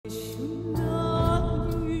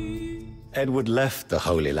Edward left the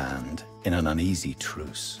Holy Land in an uneasy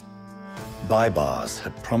truce. Baibars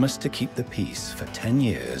had promised to keep the peace for 10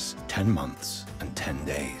 years, 10 months, and 10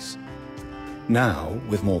 days. Now,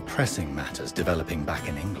 with more pressing matters developing back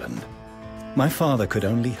in England, my father could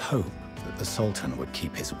only hope that the Sultan would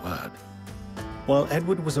keep his word. While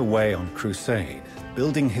Edward was away on crusade,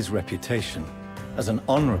 building his reputation as an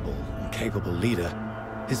honorable and capable leader,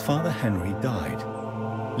 his father Henry died,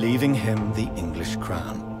 leaving him the English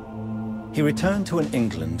crown. He returned to an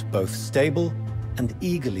England both stable and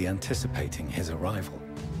eagerly anticipating his arrival.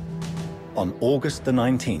 On August the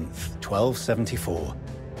 19th, 1274,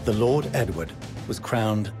 the Lord Edward was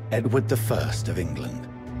crowned Edward I of England.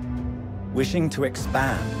 Wishing to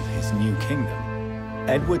expand his new kingdom,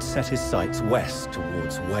 Edward set his sights west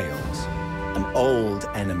towards Wales, an old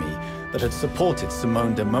enemy that had supported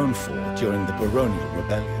Simon de Montford during the baronial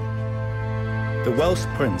rebellion. The Welsh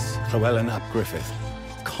Prince Llywelyn ap Gruffydd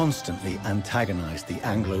constantly antagonized the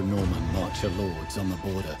Anglo-Norman marcher lords on the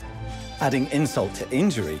border. Adding insult to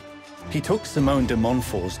injury, he took Simon de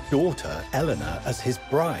Montfort's daughter, Eleanor, as his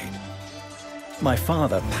bride. My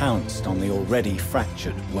father pounced on the already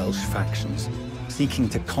fractured Welsh factions, seeking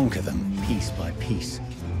to conquer them piece by piece.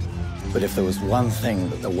 But if there was one thing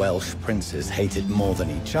that the Welsh princes hated more than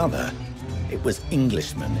each other, it was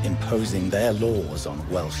Englishmen imposing their laws on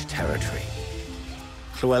Welsh territory.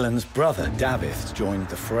 Llywelyn's brother, Dafydd, joined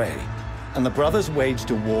the fray, and the brothers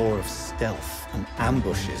waged a war of stealth and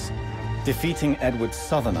ambushes, defeating Edward's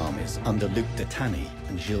southern armies under Luc de Tanny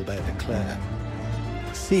and Gilbert de Clare.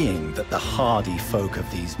 Seeing that the hardy folk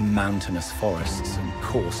of these mountainous forests and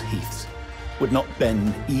coarse heaths would not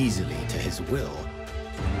bend easily to his will,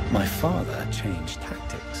 my father changed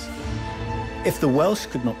tactics. If the Welsh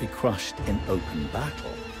could not be crushed in open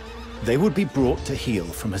battle, they would be brought to heel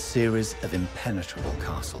from a series of impenetrable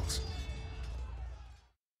castles.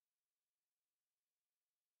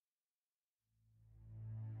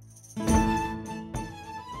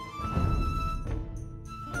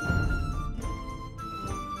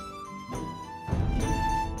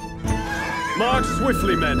 March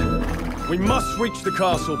swiftly, men. We must reach the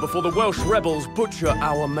castle before the Welsh rebels butcher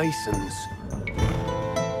our masons.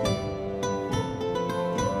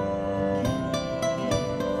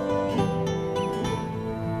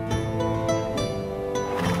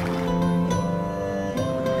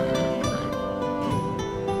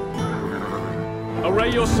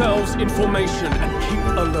 Array yourselves in formation and keep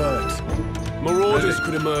alert. Marauders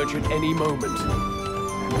could emerge at any moment.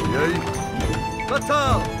 Yay!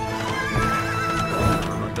 Batal!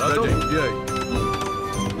 Ready, yay!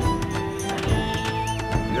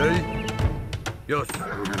 Yay! Yes!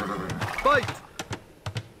 Fight!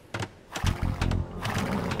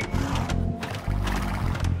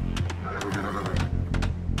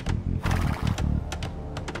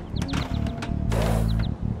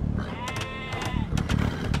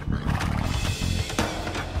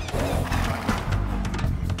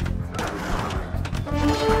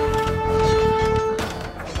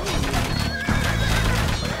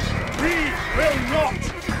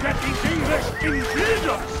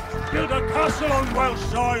 Build a castle on Welsh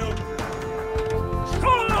soil!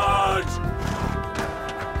 Scotland!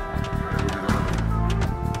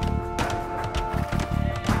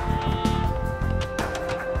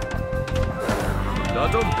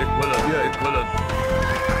 Dadam, equivalent, yeah, equivalent.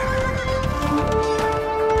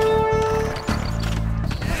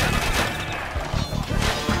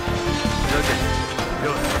 Ready,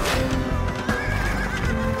 yes.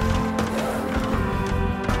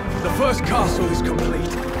 The first castle is complete.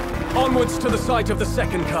 Onwards to the site of the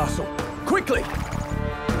second castle. Quickly!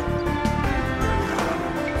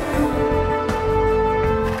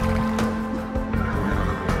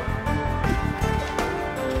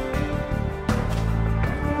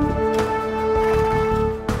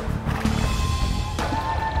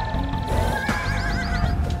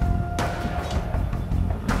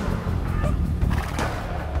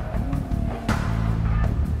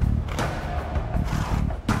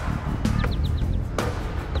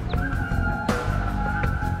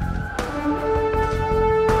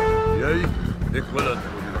 Equivalent.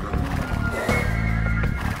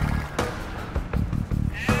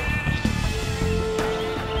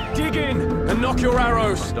 Dig in and knock your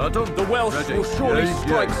arrows. Datum. The Welsh Ready. will surely Yay,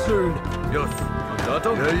 strike yay. soon. Yes.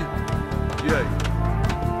 Datum. Yay. Yay.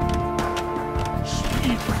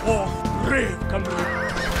 Speed forth, brave Cymru!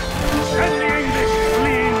 Send the English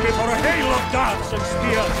fleeing before a hail of darts and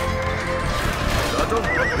spears! Datum.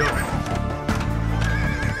 Yes.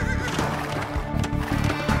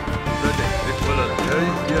 Ready. Equivalent. Yay.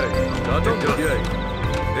 Yay. Datum. Yes. Yay.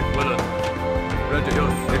 Equivalent. Ready.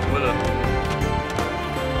 Yes. Equivalent.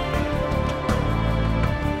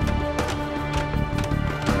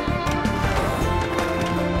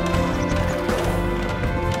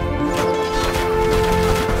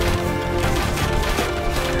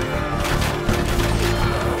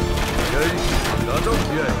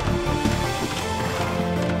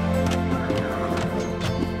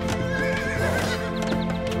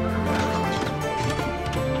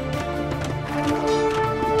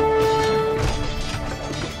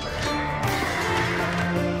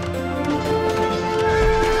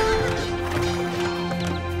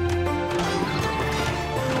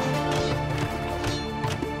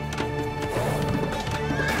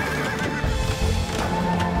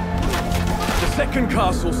 second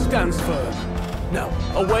castle stands firm. Now,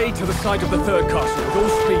 away to the side of the third castle with all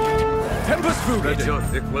speed. Tempus fugit! Ready,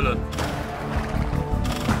 Llywelyn.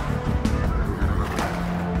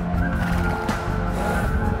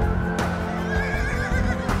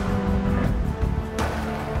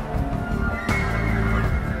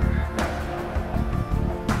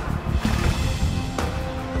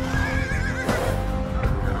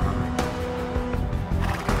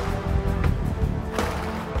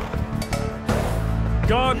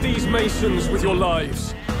 Guard these masons with your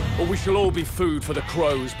lives, or we shall all be food for the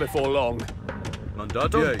crows before long.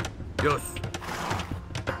 Mandatum? Yea, yes.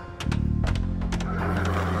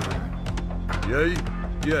 Yea,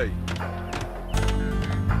 yea.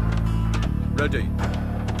 Ready.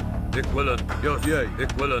 Llywelyn, yes, yea,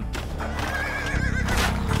 Llywelyn.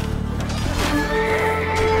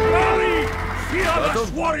 Rally,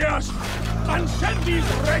 fearless warriors, and send these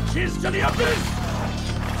wretches to the abyss!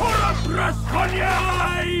 For a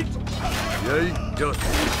Brythoniaid! Yea, yes.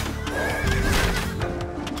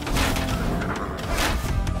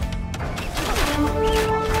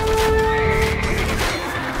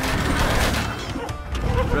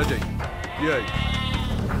 Ready. Yea.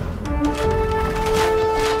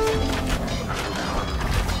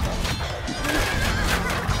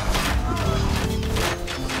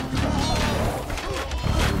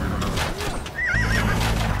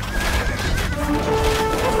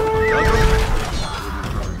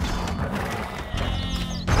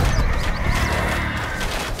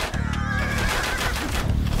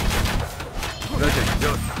 Ready,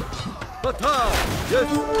 yes. Batal! Yes!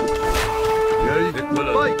 Yea,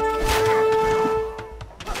 Llywelyn. Fight!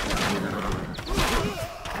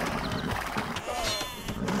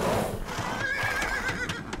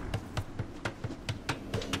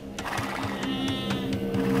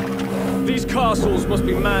 These castles must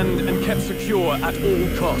be manned and kept secure at all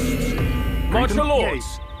costs. March the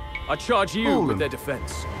lords! I charge you with their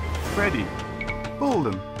defense. Ready.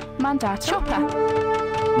 Bolden. Mandat Chopper.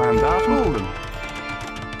 Mandat Bolden.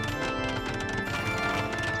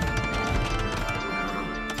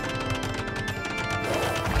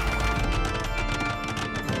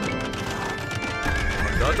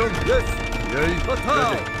 Mandatum? Yes. Yea.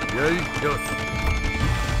 Batal. Ready. Yea. Yes.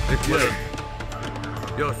 Llywelyn.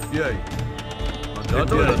 Yes. Yea.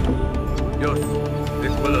 Mandatum? Yes.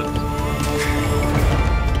 Llywelyn.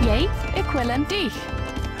 Yea, Llywelyn dich.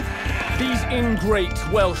 These ingrate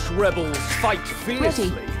Welsh rebels fight fiercely,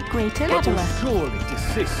 Ready. Greater but will Leveler. surely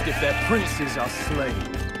desist if their princes are slain.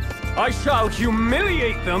 I shall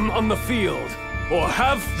humiliate them on the field, or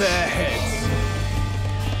have their heads.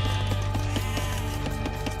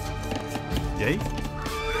 Yea.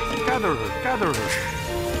 Gather her, gather her.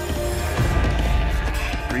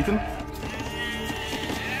 Greeting.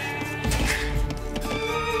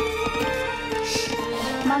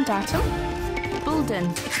 Mandatum. Bulden.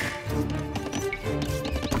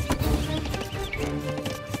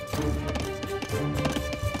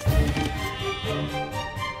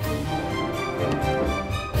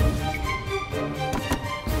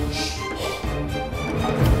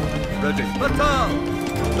 Ready. Batal!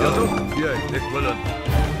 Mandatum? Yea, Llywelyn.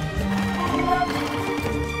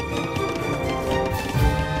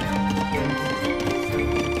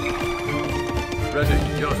 Ready.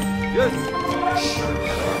 Yes. Yes.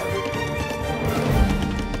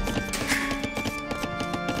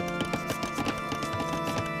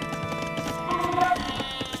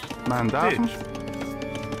 Mandatum.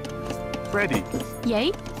 Ready.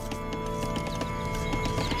 Yea.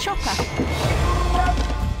 Chopper.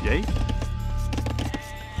 Yea.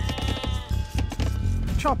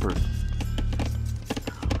 Chopper.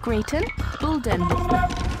 Grayton. Bulden.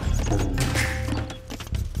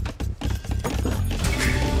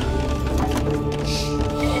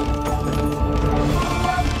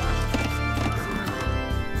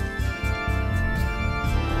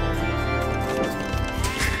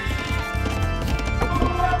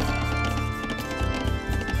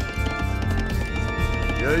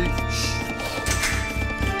 Yea.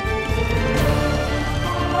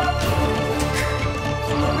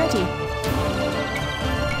 Ready.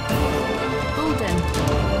 Bulden.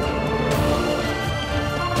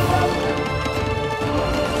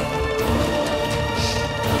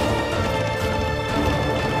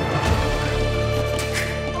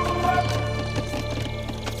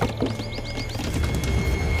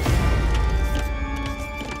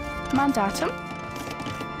 Mandatum.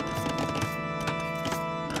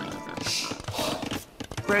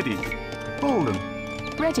 Ready. Bolden.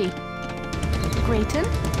 Ready. Grayton.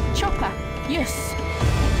 Chopper. Yes.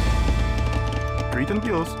 Greeting.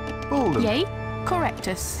 Yes. Bolden. Yea.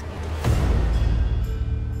 Correctus.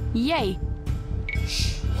 Yea.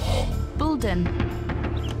 Bulden.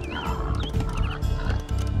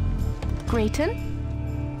 Grayton.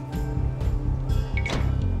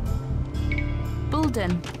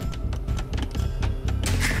 Bulden.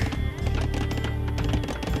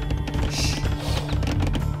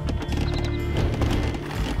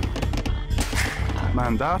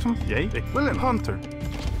 Mandatum, yea, Llywelyn, Hunter.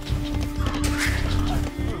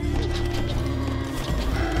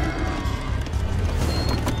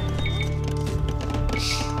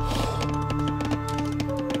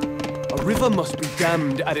 A river must be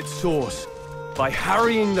dammed at its source. By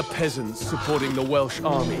harrying the peasants supporting the Welsh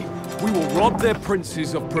army, we will rob their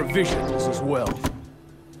princes of provisions as well.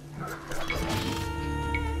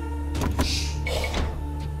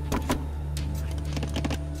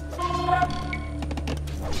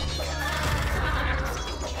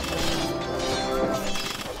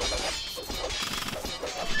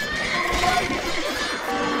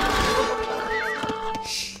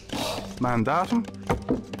 Mandatum.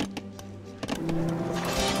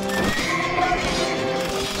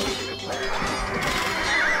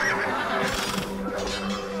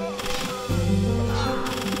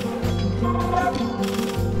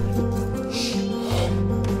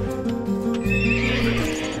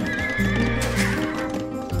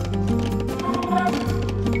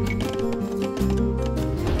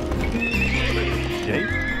 Yea,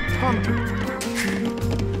 Hunter.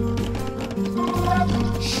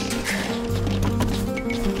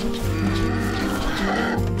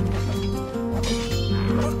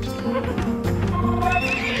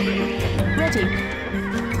 Ready.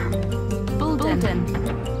 Bulden.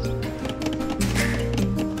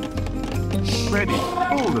 Ready.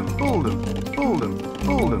 Bulden, Bulden, Bulden,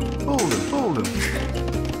 Bulden, Bulden, Bulden.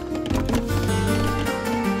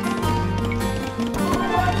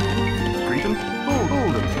 Greeton,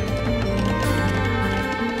 Bulden.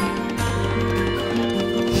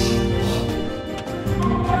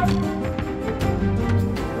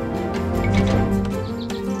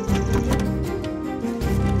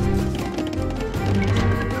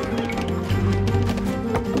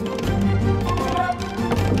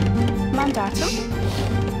 Mandatum.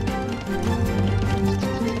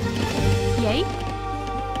 Yea.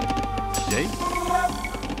 Yea.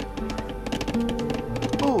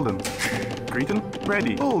 Bulden. Greeton,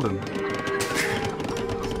 ready. Bulden.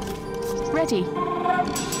 Ready.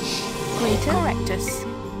 Greater Rectus.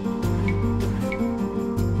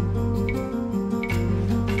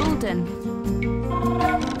 Bulden.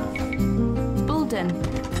 Bulden.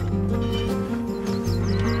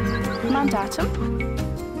 Mandatum.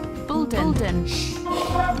 Bulden.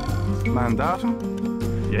 Mandatum.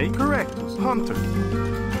 Yea, correct. Hunter.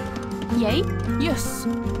 Yea. Yus.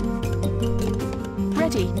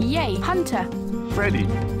 Ready. Yea. Hunter. Ready.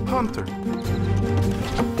 Hunter.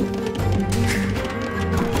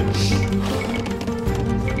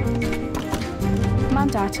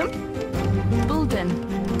 Mandatum. Bulden.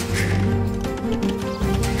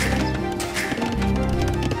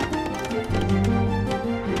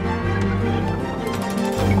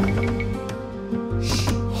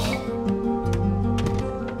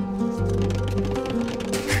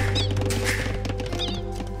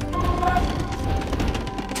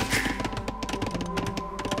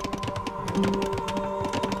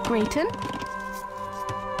 Grayton.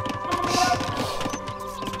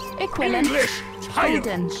 Llywelyn. English Bulden.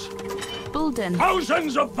 tyrants! Bulden.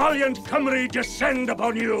 Thousands of valiant Cymry descend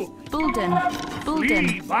upon you! Bulden. Bulden.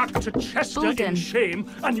 Flee back to Chester in Bulden. shame,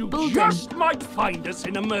 and you Bulden. just might find us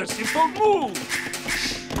in a merciful mood!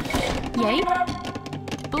 Yea.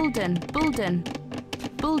 Bulden. Bulden.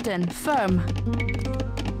 Bulden. Firm.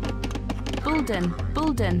 Bulden.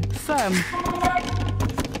 Bulden. Firm.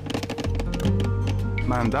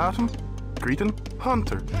 Mandatum. Greeton,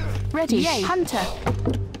 Hunter. Ready. Yea. Hunter.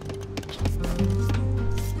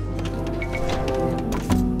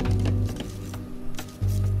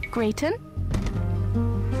 Grayton.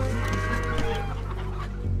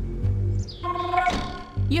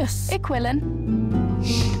 Yus. Llywelyn.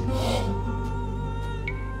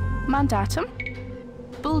 Mandatum.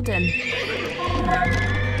 Bulden.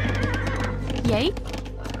 Yea.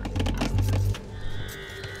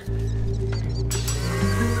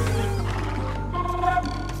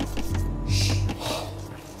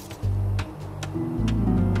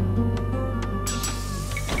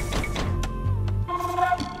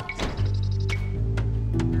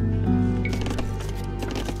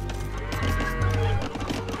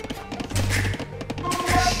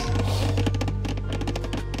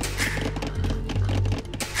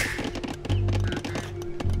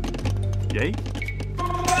 Yea.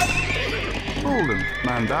 Bulden.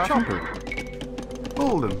 Mandatum. Chopper.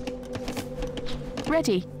 Bulden.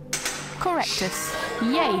 Ready. Correctus.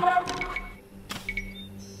 Yea.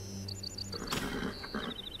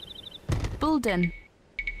 Bulden.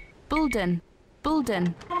 Bulden.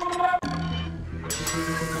 Bulden.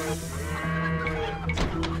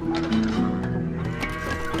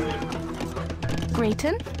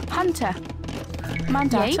 Grayton. Hunter.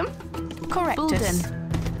 Mandatum. Correctus. Bulden.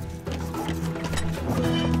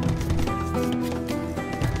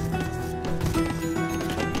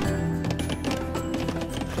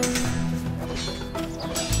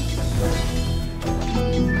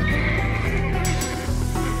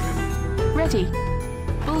 Ready.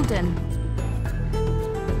 Bulden.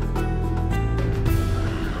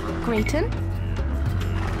 Grayton.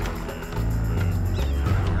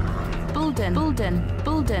 Bulden. Bulden.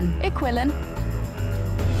 Bulden. Llywelyn.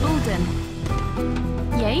 Bulden.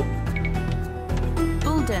 Yea.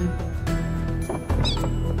 Bulden.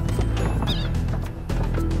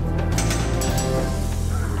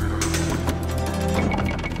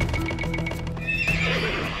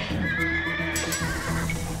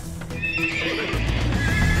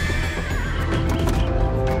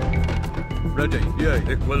 Ready, yea,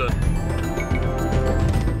 Llywelyn.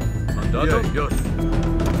 Mandatum, yes.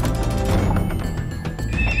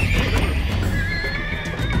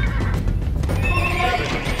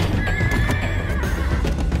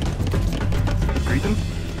 Greeting.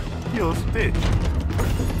 Yes, ditch.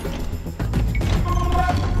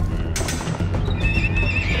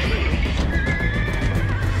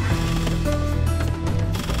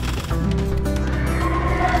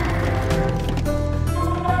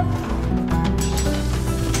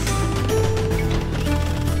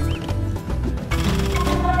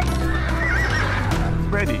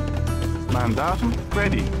 Ready. Mandatum,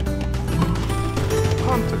 ready.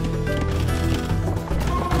 Hunter.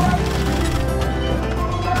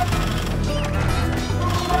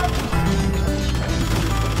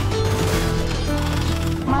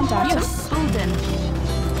 Mandatum. Yes. Bulden.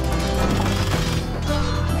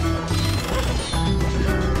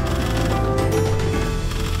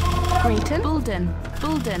 Grayton. Bulden.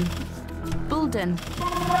 Bulden. Bulden.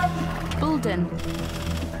 Bulden.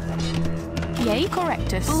 Yea.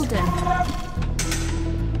 Correctus. Bulden.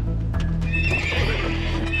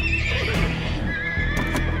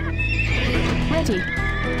 Ready.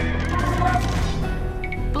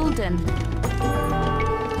 Bulden.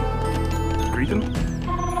 Greeting.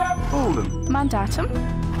 Bulden. Mandatum.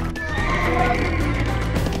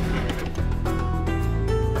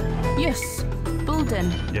 Yes.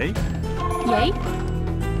 Bulden. Yea. Yea.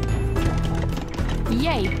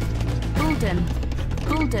 Yea. Bulden.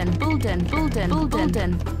 Bulden. Bulden. Bulden.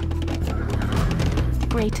 Bulden.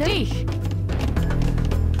 Grayton. Dich.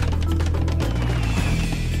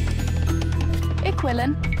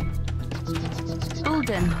 Llywelyn.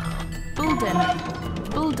 Bulden. Bulden.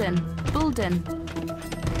 Bulden. Bulden.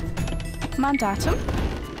 Mandatum.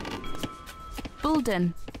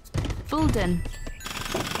 Bulden. Bulden.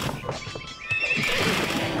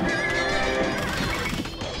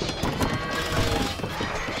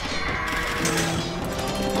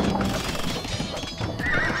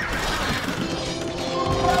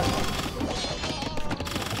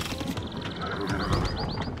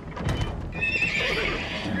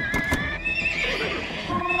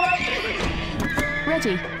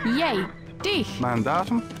 Ready. Yea. Dich.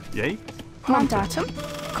 Mandatum, yea. Hunter. Mandatum.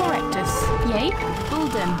 Correctus. Yea.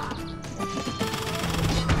 Bulden.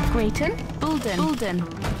 Grayton. Bulden. Bulden.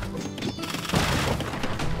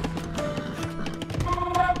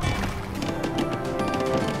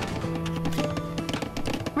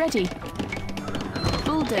 Ready.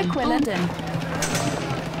 Bulden. Llywelyn.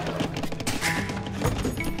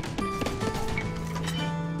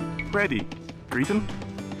 Ready. Greeting.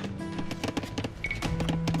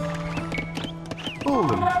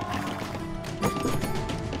 Bulden.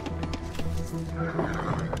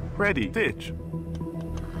 Ready. Ditch.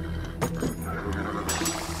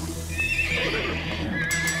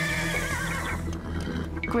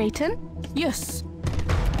 Grayton. Yes.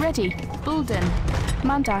 Ready. Bulden.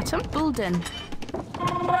 Mandatum. Bulden.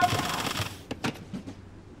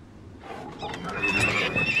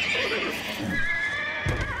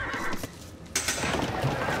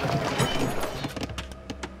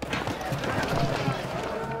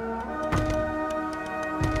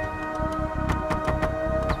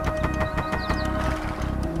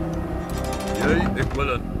 Yea,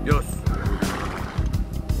 Llywelyn, yes.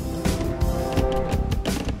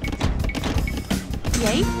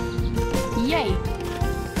 Yea. Yea.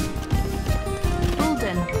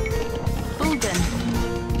 Bulden. Bulden.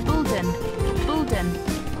 Bulden. Bulden.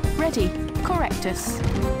 Ready. Correctus.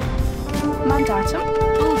 Mandatum.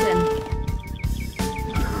 Bulden.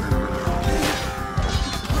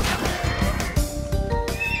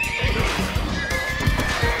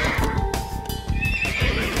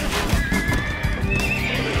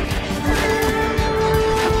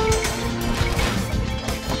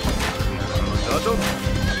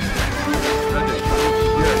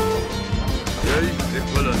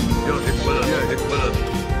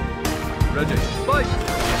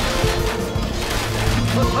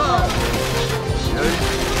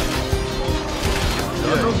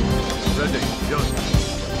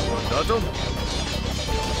 Datum?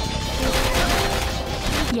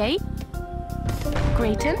 Yay.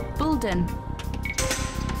 Grayton, Bulden.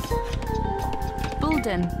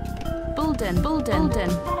 Bulden. Bulden, Bulden, Bulden.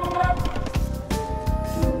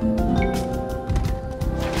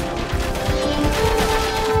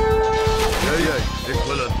 Yay,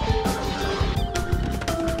 Llywelyn.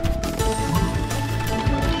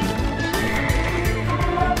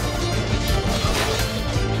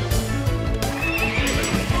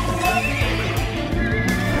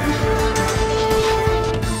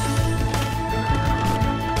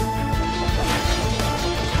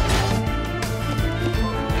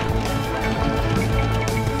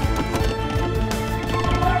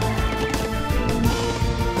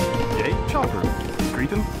 Yay, chopper.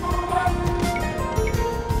 Greeting.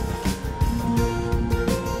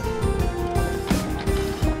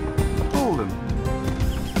 Hold him.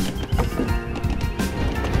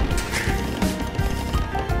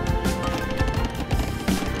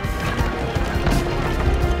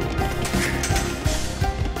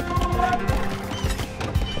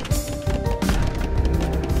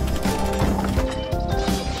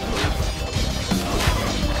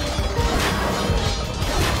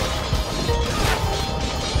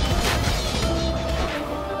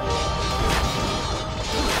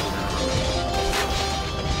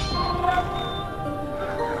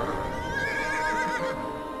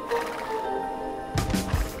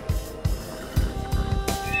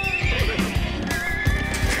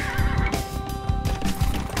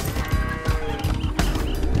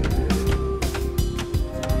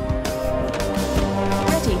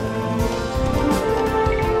 Ready.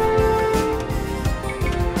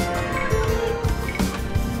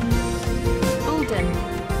 Bulden.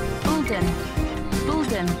 Bulden.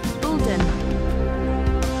 Bulden. Bulden.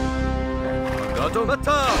 Datum?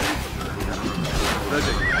 Attack!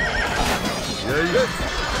 Ready. Yay, yes.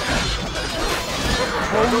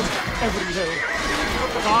 Hold every hill.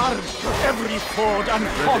 Guard every ford and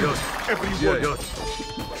haunt every wood. Yes.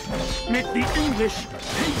 Make the English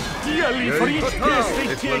pay dearly for Yay, each attack! place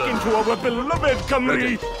they take Llywelyn. into our beloved Cymru.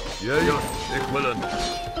 Ready. Yay, Llywelyn.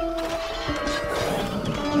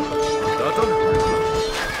 Datum?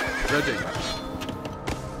 Ready.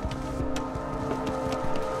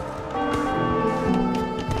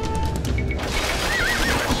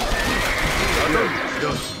 Datum?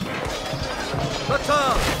 Yes.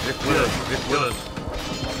 Attack! Llywelyn.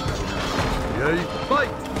 Yay,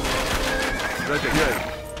 fight! Ready. Yay.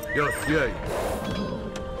 Yes, yay.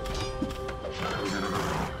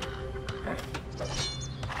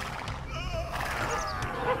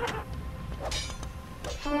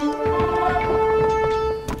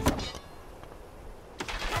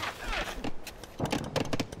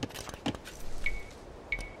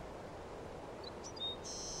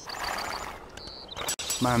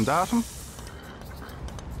 Mandatum.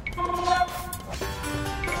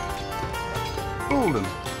 Bolden.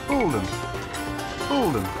 Bolden.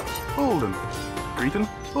 Bolden. Bolden. Greeting.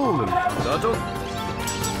 Bolden. Datum?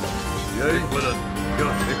 Yay, Llywelyn.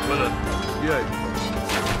 Yes, Llywelyn. Yay.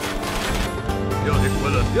 Yes,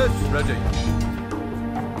 Llywelyn. Yes, ready.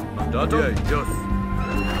 Datum? Yay, yes.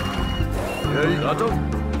 Yay, datum?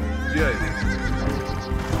 Yay.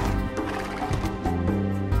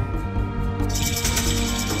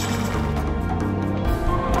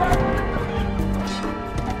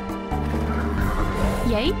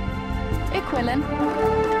 Yay. Llywelyn.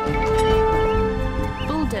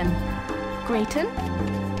 Bulden. Grayton.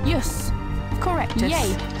 Yes. Correctus. Yay.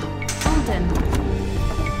 Bulden.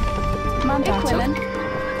 Mandatum. Llywelyn.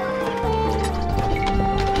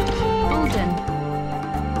 Bulden.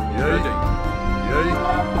 Yay. Yay,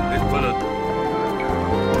 Llywelyn.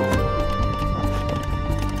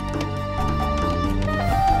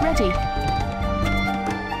 Ready.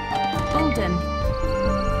 Bulden.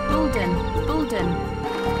 Bulden. Bulden.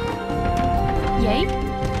 Yay.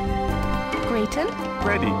 Grayton.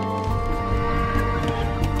 Ready.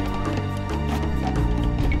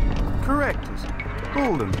 Correctus.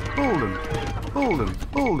 Bolden. Bolden. Bolden.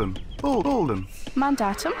 Bolden. Bolden.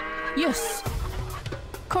 Mandatum. Yes.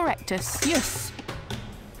 Correctus. Yes.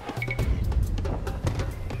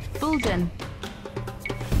 Bulden.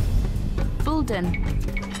 Bulden.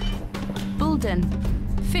 Bulden.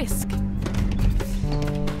 Fisk.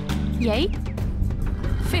 Yay.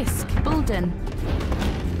 Fisk. Bulden.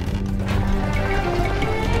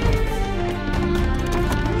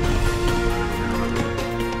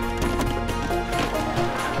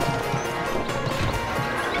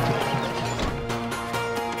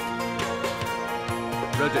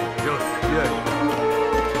 Ready, yes, yay.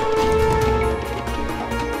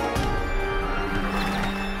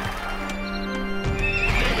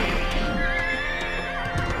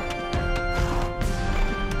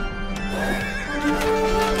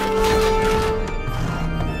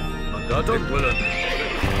 Mandatum. Llywelyn.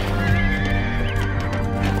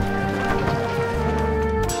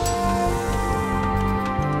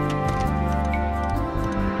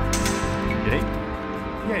 Yay.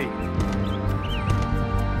 Yay.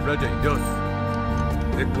 Ready, yes.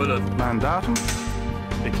 Llywelyn. Mandatum.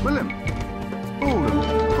 Llywelyn. Bolden.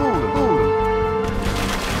 Bolden. Bolden.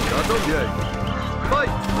 Mandatum, yay.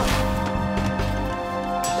 Fight!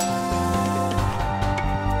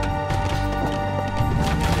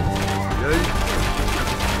 Yay.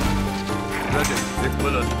 Ready,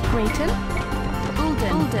 Llywelyn. Grayton.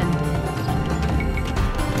 Bolden. Bolden.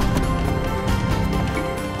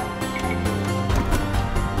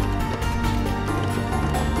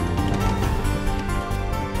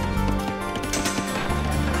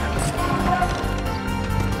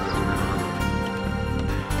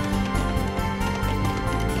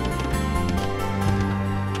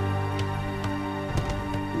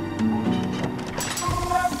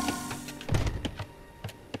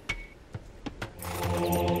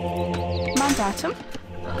 Mandatum.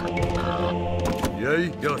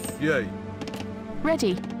 Yay, yes, yay.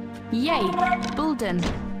 Ready. Yay. Bolden.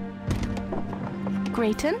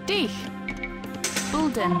 Grayton. Dich.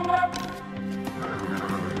 Bolden.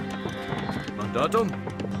 Mandatum.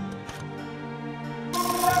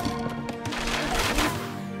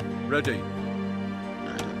 Ready.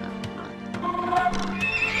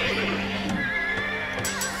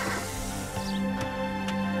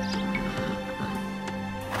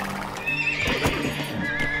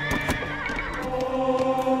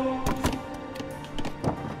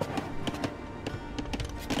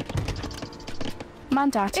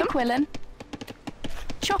 Mandatum. Llywelyn.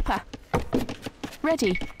 Chopper.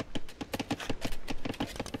 Ready.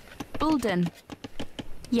 Bolden.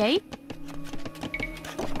 Yay.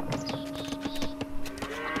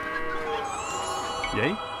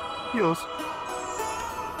 Yay. Yours.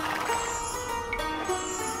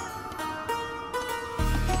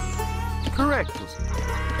 Correct.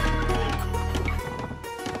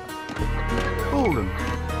 Bolden.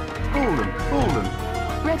 Bolden. Bolden.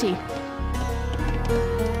 Ready.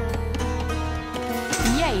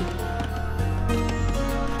 Yay.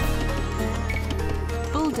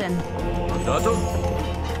 Bolden. Mandatum.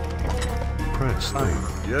 Press A.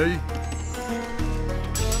 Yay.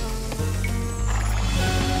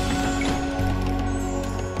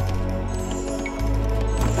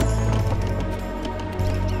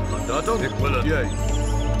 Mandatum. Llywelyn. Yay.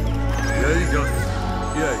 Yay, yes.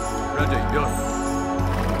 Yay. Ready, yes.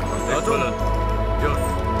 Mandatum. Yes.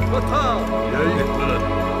 Batal. Yay. Llywelyn.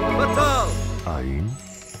 Batal. Ein.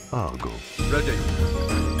 Argo. Ready.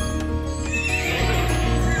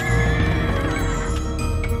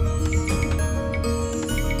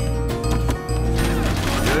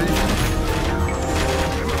 Yay.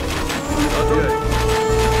 Mandatum. Yay.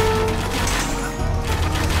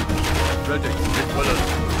 Ready. Llywelyn.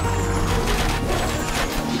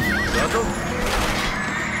 Mandatum.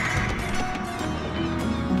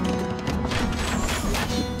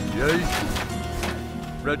 Yay.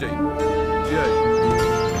 Ready. Yay.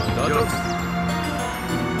 Mandatum.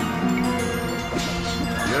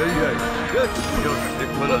 Yay, yay. Yes. Yes.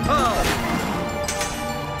 Llywelyn.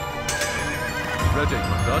 Ready.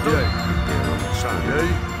 Mandatum. Yay. Yay.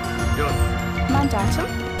 Yes. Mandatum.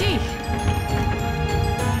 Dich.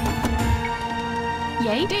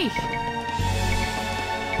 Yay. Dich.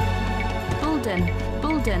 Bolden.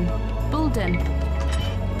 Bolden. Bolden.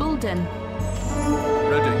 Bolden.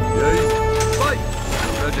 Ready. Yay. Fight.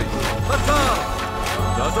 Ready. Attack.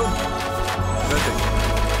 Mandatum. Ready.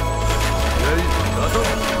 Yay. Mandatum.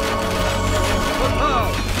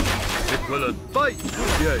 Attack. Llywelyn. Fight.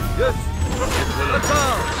 Yay. Yes. Llywelyn.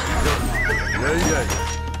 Attack. Yes. Yay, yay.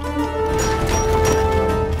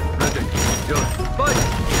 Ready. Yes. Fight.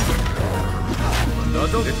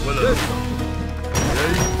 Mandatum. Llywelyn. Yes.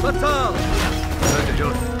 Yay. Attack. Ready.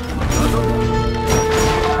 Yes. Mandatum.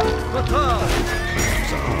 Attack.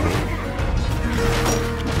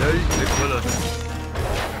 Yay, Llywelyn.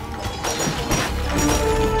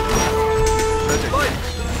 Ready. Fight.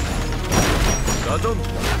 Mandatum.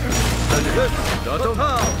 Ready. Yes. Mandatum.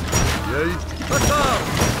 Yay. Attack.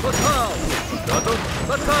 Attack. Mandatum.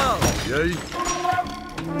 Attack. Yay.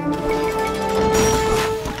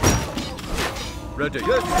 Ready.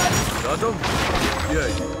 Yes. Mandatum.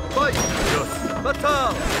 Yay. Fight. Yes.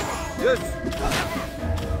 Attack. Yes.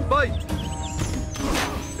 Fight.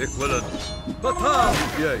 Llywelyn. Attack.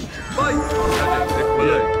 Yay. Fight. Ready.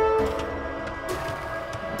 Llywelyn.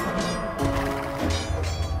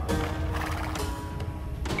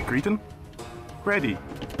 Grayton. Ready.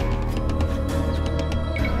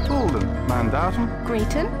 Bolden. Mandatum.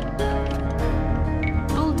 Grayton.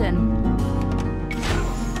 Bolden.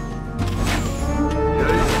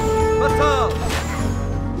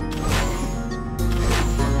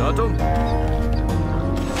 Adam.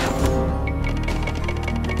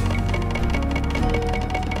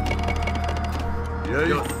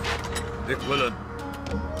 Yay. Yes. Llywelyn.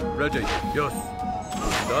 Ready. Yes.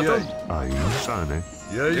 Adam. Ein Sane.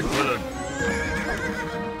 Yay. Llywelyn.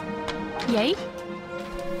 Yay.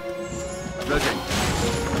 Ready.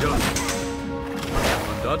 Yes.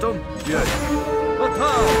 And Adam. Yay.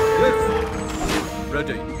 Atal. Yes.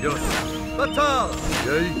 Ready. Yes. Atal.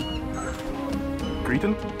 Yay.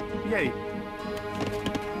 Cretan. Yay.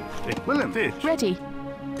 Llywelyn. Ditch. Ready.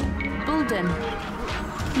 Bulden.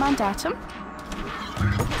 Mandatum.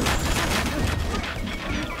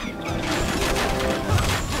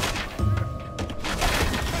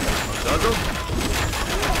 Adam.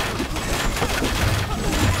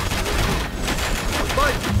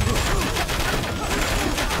 Fight.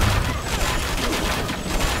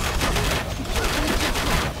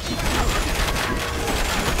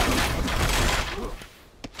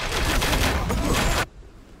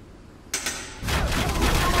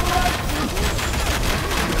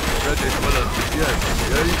 Ready, Llywelyn. Yay.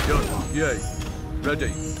 Yay. Yes. Yay. Ready.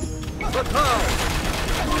 Attack!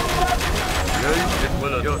 Yay.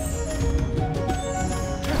 Llywelyn. Yes.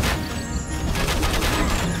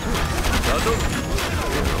 Adam.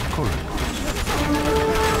 Correct.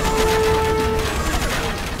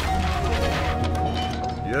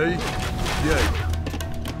 Yay. Yay.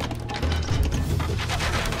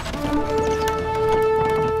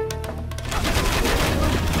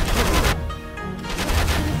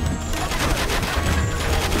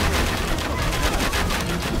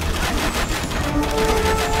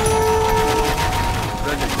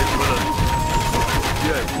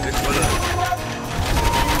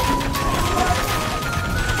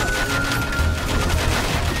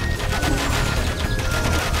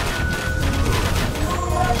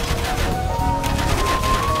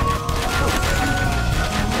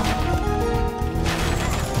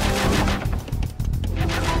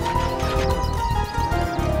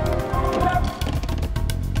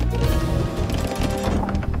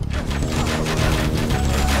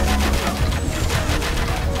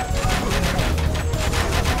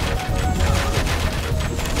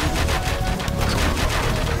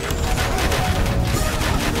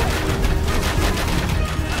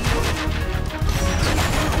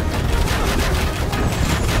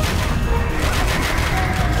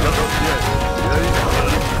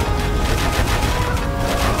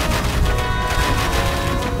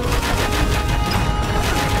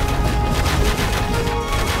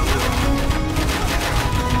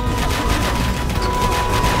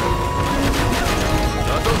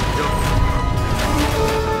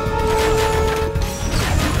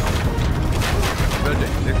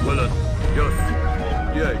 Ready,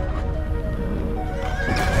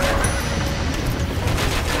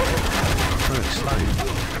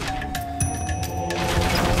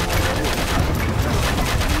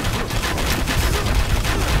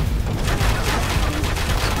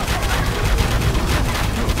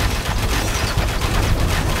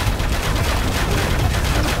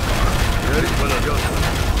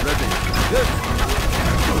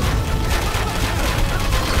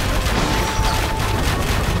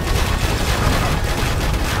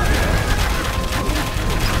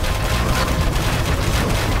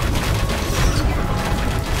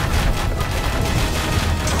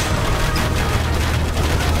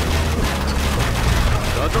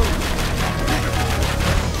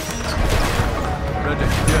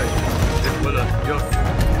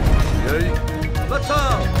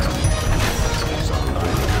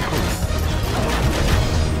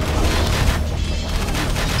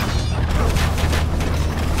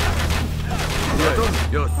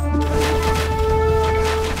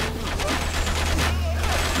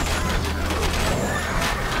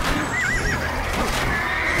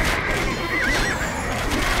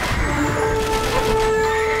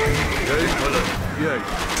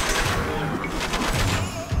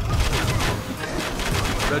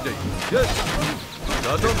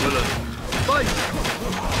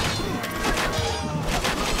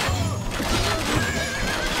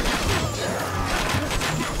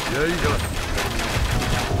 Yay, Llywelyn.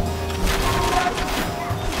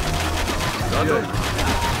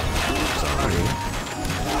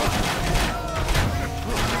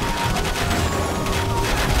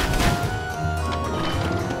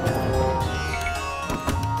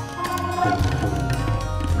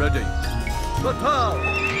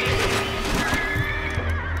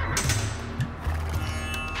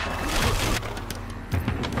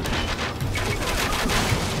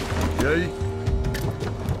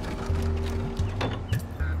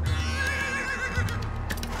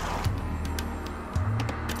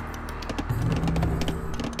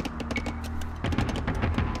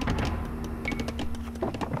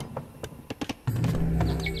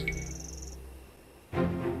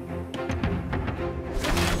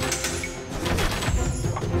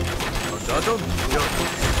 Mandatum? Yes.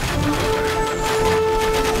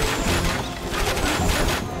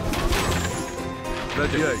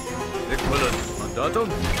 Ready. Yay. Equivalent. Mandatum?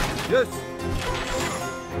 Yes.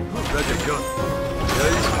 Ready. Yes.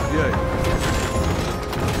 Yay. Yay.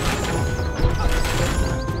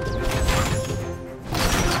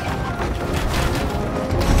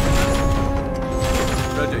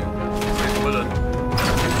 Ready. Equivalent.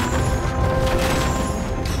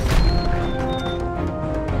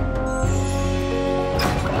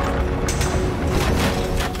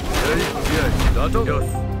 Yay. Yay. Mandatum? Yes.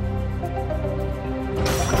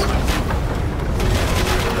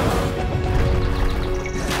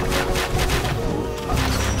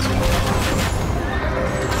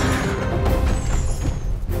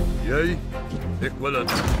 Yay, equivalent.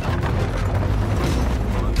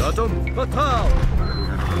 Mandatum, fatal!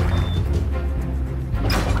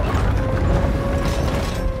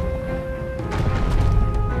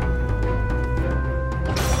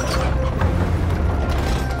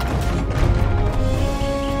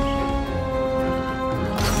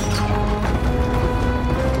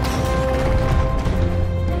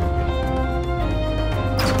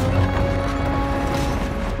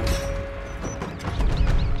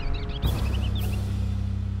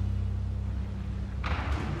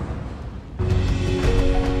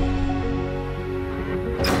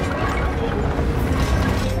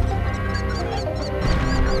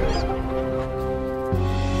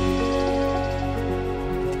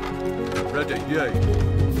 Ready, yay.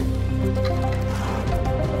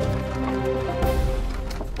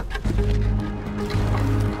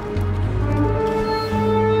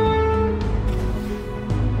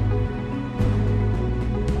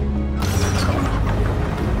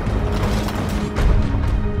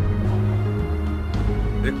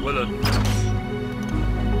 Equivalent.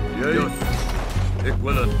 Yay. Yes.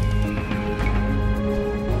 Equivalent.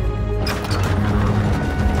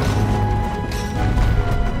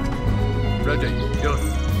 Ready, yes.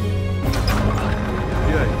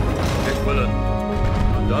 Yay, equivalent.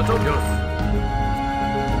 Mandatum, yes.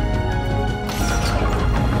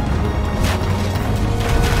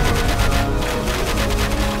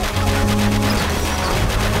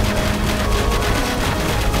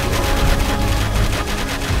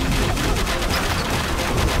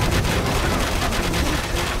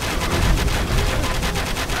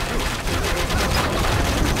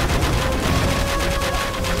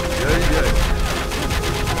 Yay, yay.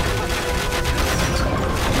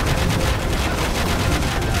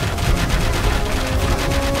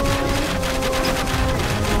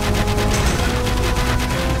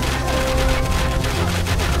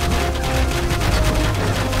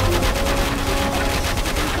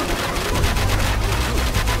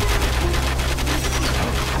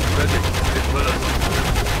 Ready, equivalent.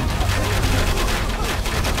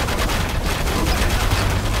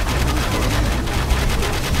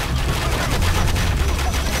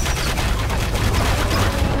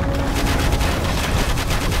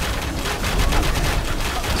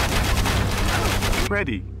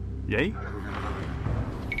 Ready. Yay.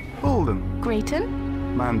 Bolden. Grayton.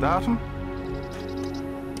 Mandatum.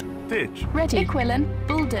 Ditch. Ready. Equilin.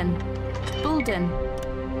 Bulden. Bulden.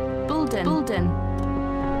 Bulden. Bulden.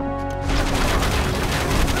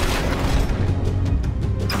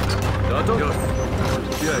 Mandatum, yes.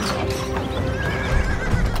 Yay.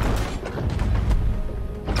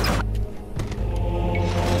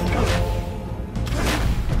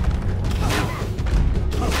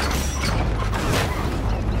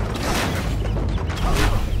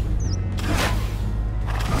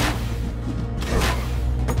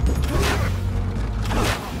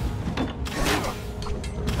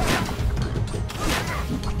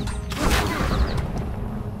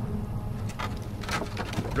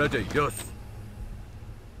 Ready, yes.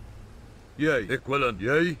 Yay, equivalent.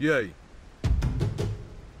 Yay, yay.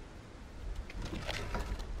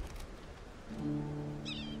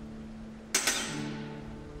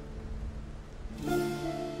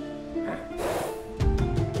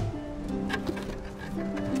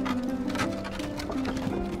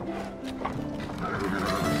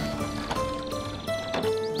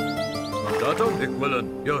 Mandatum, equivalent.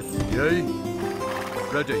 Yes, yay.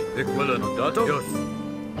 Ready, equivalent. Mandatum, yes.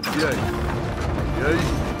 Yay. Yay.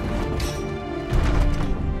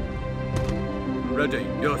 Ready,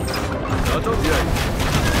 yes. Mandatum, yay.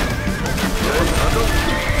 Yay, mandatum.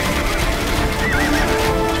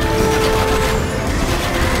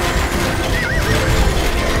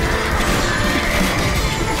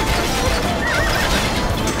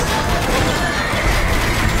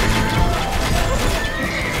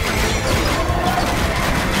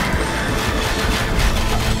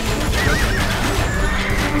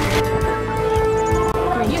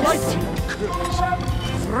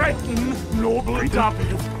 threaten, noble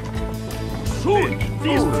Dafydd. Soon,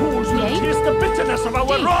 these fools will Yea. taste the bitterness of our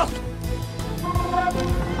Yea. wrath.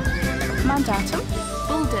 Mandatum.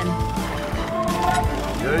 Bulden.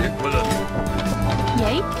 Yea, Gwilyn.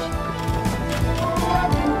 Yea.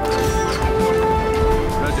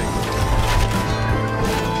 Ready.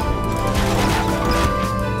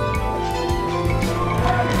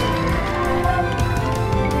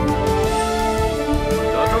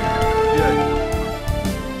 Mandatum. Yea.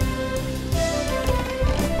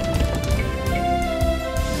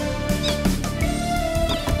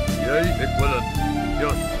 Yea, Gwilyn.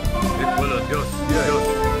 Yes. Gwilyn. Yes. Yes.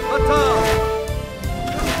 Attack!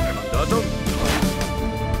 Mandatum.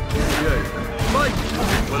 Yea. Fight!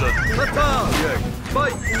 Gwilyn. Attack! Yea.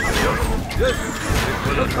 Fight! Yes. Yes.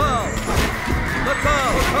 Gwilyn. Attack!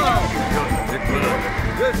 Attack! Attack! Yes. Gwilyn.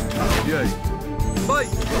 Yes. Yea.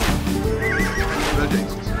 Fight! Ready.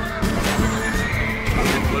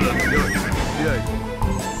 Gwilyn. Yes. Yea.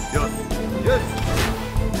 Yes. Yes.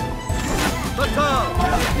 Attack!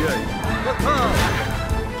 Yea. Attack!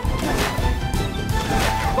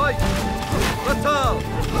 Fight! Attack!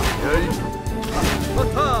 Yea.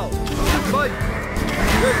 Attack! Fight!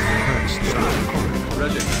 Yes.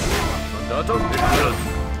 Ready. Mandatum. Yes.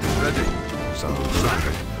 Ready.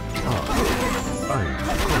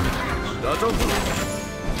 Mandatum.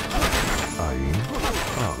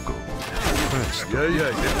 Yea, yea.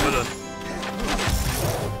 Gwilyn.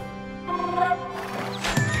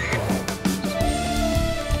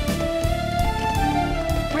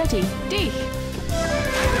 Ready. Dich.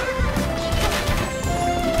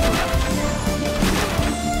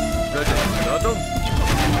 Ready. Mandatum.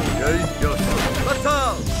 Yea. Yes.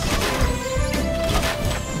 Attack!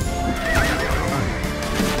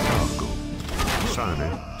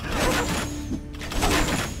 Signing.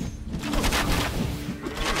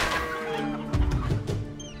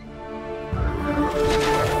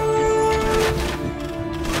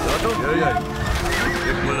 Mandatum. Yea, yea.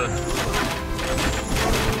 Gwilyn.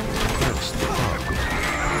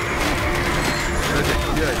 Ready.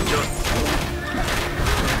 Yea. Yes.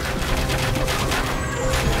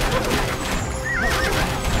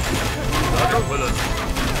 Mandatum. Gwilyn.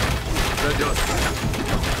 Ready. Yes.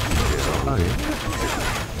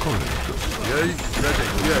 Yea. Ready.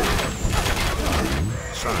 Yea.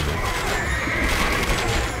 Signing.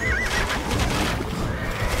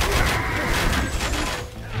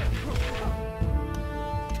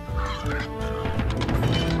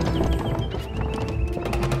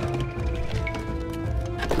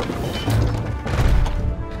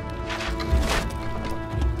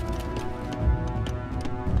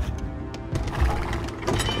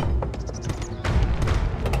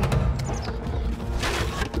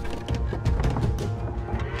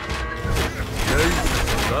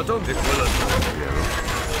 Mandatum. Gwilyn. Yea.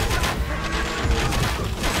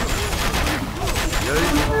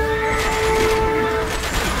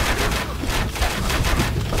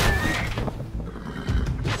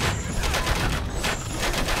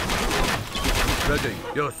 Ready.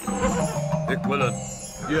 Yes. Gwilyn.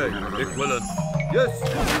 Yea. Gwilyn. Yes.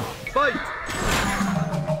 Fight.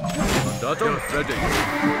 Mandatum. Yes. Ready.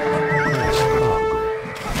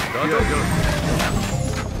 Mandatum. Yes.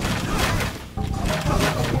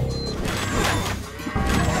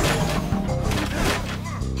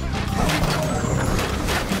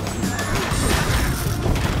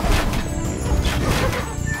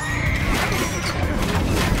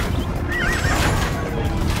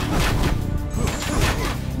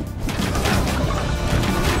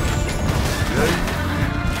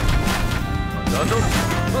 Mandatum.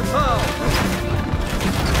 Attack!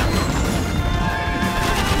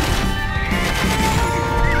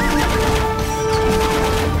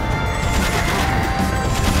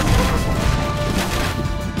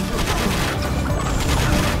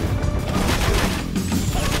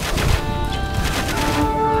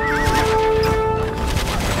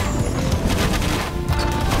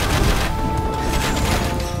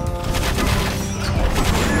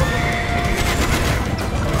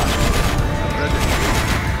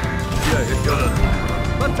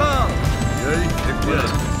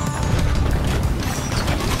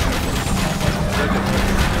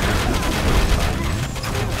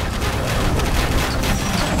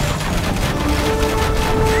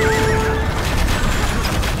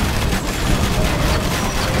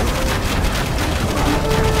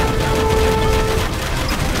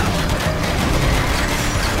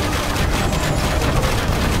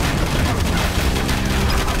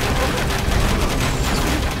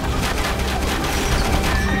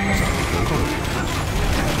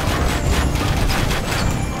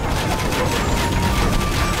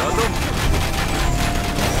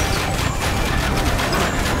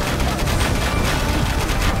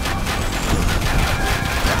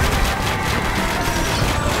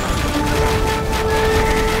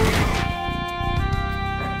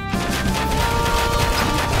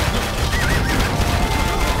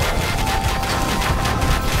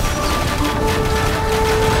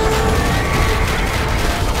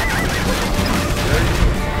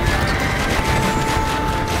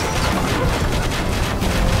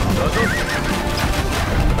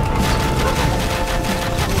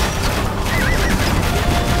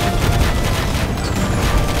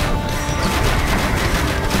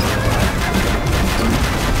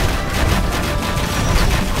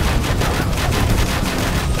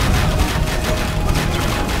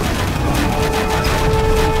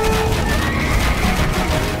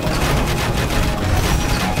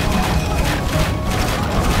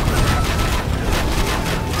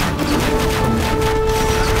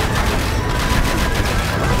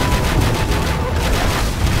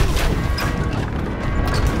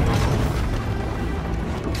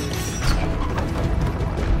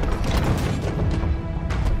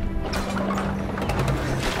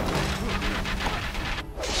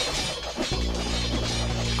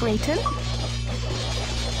 Grayton.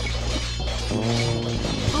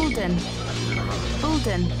 Bulden.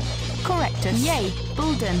 Bulden. Correctus. Yea.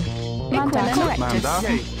 Bulden. Mandat. Correctus.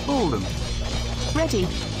 Mandatum. Bulden. Ready.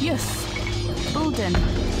 Yus. Bulden.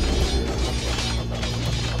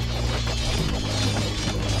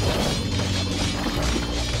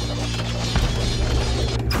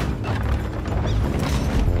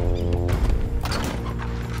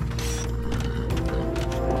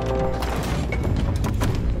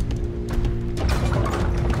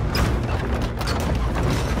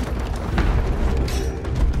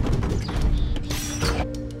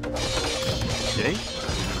 Yay.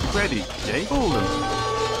 Ready. Yay. Bulden.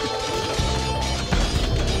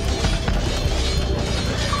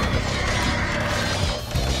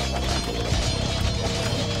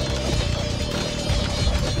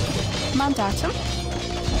 Mandatum.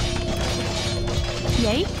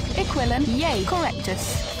 Yea. Equivalent. Yea. Correctus.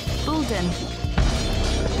 Bulden.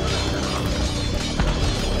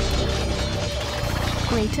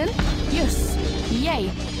 Grayton. Yus. Yea.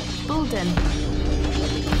 Bulden.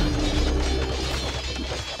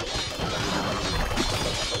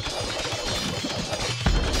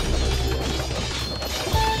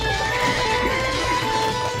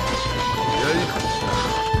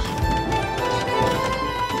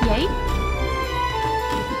 Yea.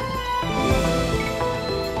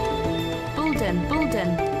 Bulden. Bulden.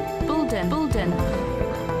 Bulden. Bulden.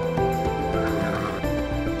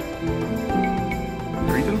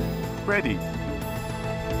 Grayton. Ready.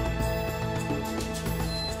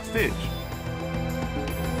 Stitch.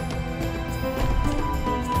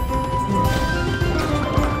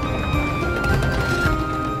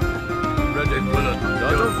 Ready, Willen.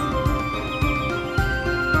 Datum.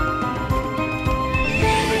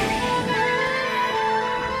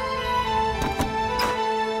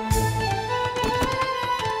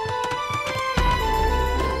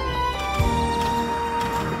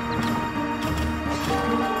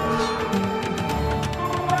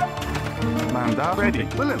 Mandat. Ready.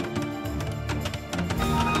 Willen.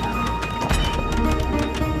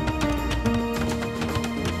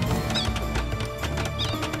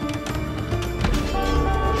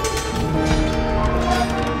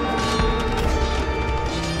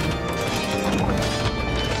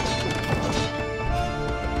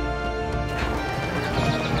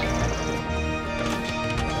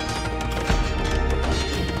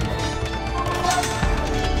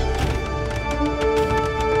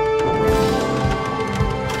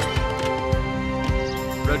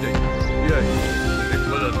 Ready. Yay. Nick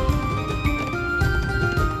Willen.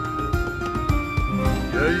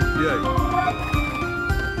 Yay, yay.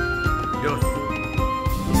 Yes.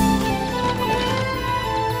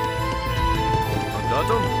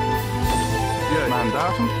 Mandatum. Yay.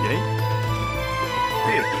 Mandatum. Yay.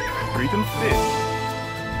 Stitch. Grayton. Stitch.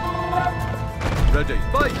 Ready.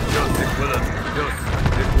 Fight. Yes, Nick Willen. Yes,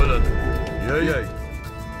 Nick Willen. Yay, yay.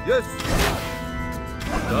 Yes.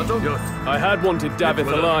 Mandatum. Yes. I had wanted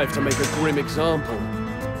Dafydd alive to make a grim example,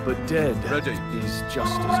 but dead Ready. is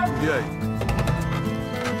just as good. Yay.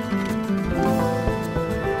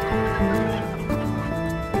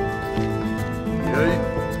 Yay.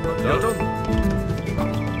 Mandatum.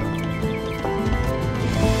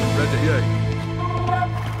 Ready. Yay.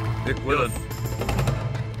 Nick Willen.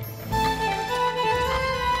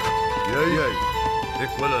 Yay, yay.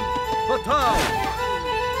 Nick Willen. Fatal.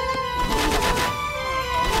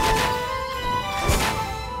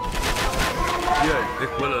 Yay,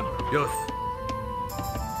 Nick Willen. Yes.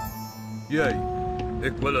 Yay,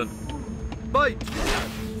 Nick Willen. Bite.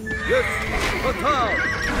 Yes. Fatal.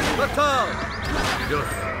 Fatal. Yes.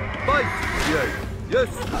 Bite. Yay. Yes.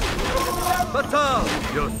 Fatal.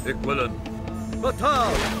 Yes, Nick Willen.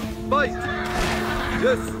 Fatal. Bite.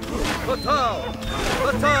 Yes. Fatal.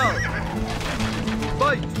 Fatal.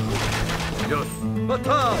 Bite. Yes.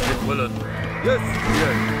 Fatal. Nick Willen. Yes.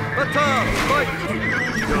 Yay. Fatal. Bite.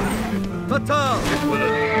 Yes. Fatal! Nick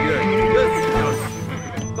Willen! Yay! Yes! Yes!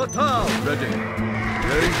 Fatal! Ready!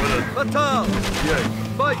 Yay! Willen! Fatal! Yay!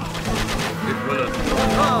 Fight! Nick Willen!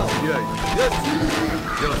 Fatal! Yay! Yes!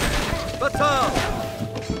 Yes! Fatal!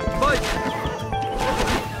 Fight!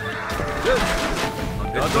 Yes!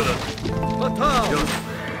 Nick Willen! Fatal! Yes!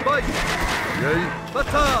 Fight! Yay!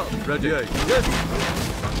 Fatal! Ready! Yay! Yes!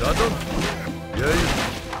 Mandatum! Yay!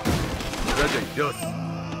 Ready! Yes!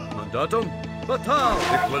 Mandatum! Fatal!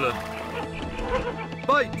 Nick Willen!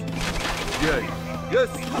 Fight! Yay! Yes!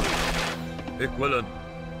 Nick Willen!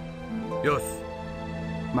 Yes!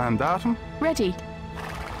 Mandatum. Ready.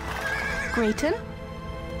 Grayton.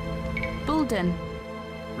 Bulden.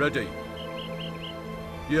 Ready!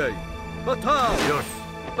 Yay! Fatal! Yes!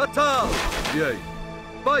 Fatal! Yay!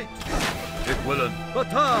 Fight! Llywelyn.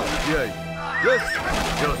 Batal! Yea. Yes.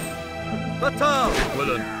 Yes. Batal!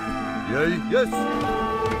 Llywelyn. Yea. Yes.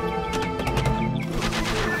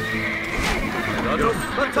 Mandatum.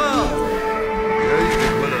 Batal! Yea.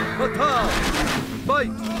 Llywelyn. Batal!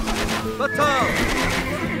 Fight! Batal!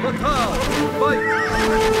 Batal! Fight!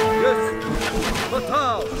 Yes.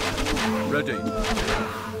 Batal! Ready.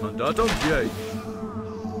 Mandatum. Yea.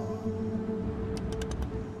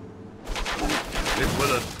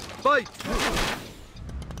 Llywelyn. Fight!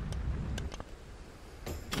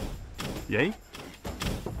 Yea.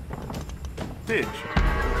 Ditch.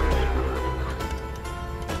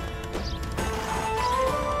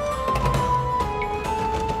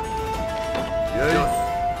 Yea.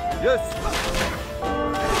 Yes.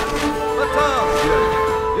 Batal! Yea.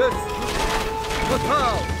 Yes.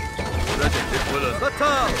 Batal! Ready. Llywelyn.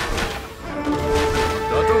 Batal!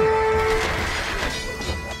 Mandatum.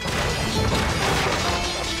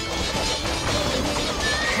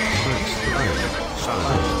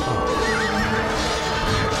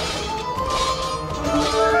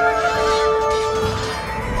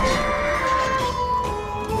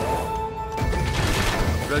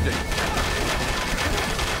 Ready.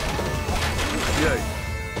 Yea.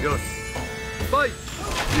 Yes. Fight.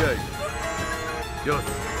 Yea. Yes.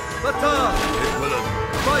 Batal. Llywelyn.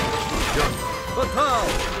 Fight. Yes. Batal.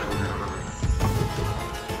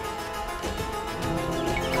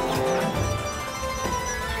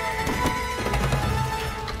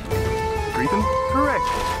 Greeting. Correct.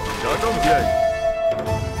 Mandatum. Yea.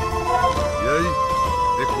 Yea.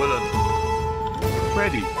 Llywelyn.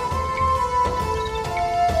 Ready.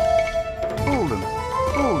 Bolden.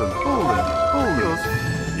 Bolden. Bolden. Bolden.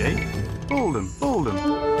 Yea. Bolden. Bolden.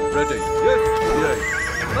 Ready. Yes. Yea.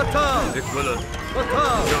 Batal. Llywelyn.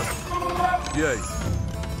 Batal. Yes. Yea.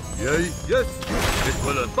 Yea. Yes.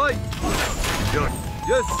 Llywelyn. Fight. Yes.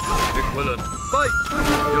 Yes. Llywelyn. Fight.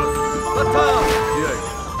 Yes. Batal. Yea.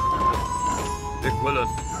 Llywelyn.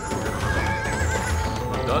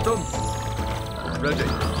 Mandatum. Ready.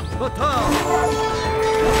 Batal.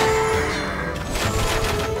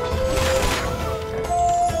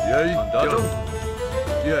 Yea. Mandatum.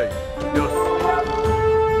 Yea. Yes.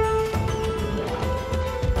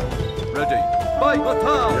 Ready. Fight.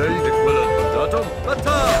 Batal. Yea. Llywelyn. Mandatum.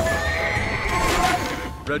 Batal.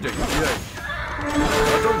 Ready. Yea.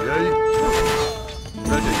 Mandatum. Yea.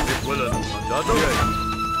 Ready. Llywelyn. Mandatum. Yea.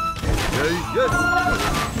 Yea. Yes.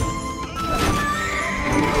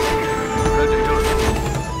 Ready. Yes.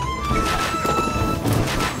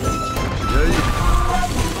 Yea.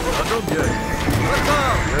 Mandatum. Yea.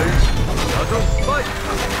 Batal. Yea. Mandatum. Fight.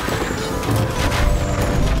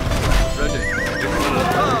 Ready. Llywelyn.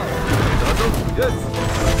 Batal. Mandatum. Yes.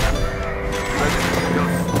 Ready.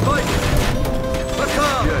 Yes. Fight.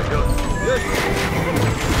 Batal. Yeah. Yes. Yes.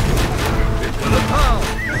 Llywelyn. Batal.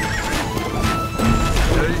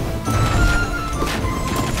 Yea.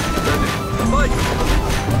 Ready. Fight.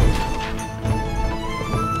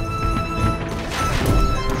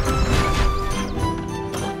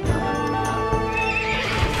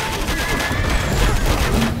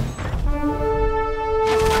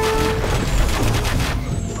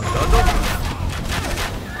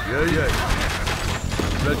 Yea, yea.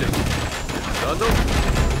 Ready. Mandatum.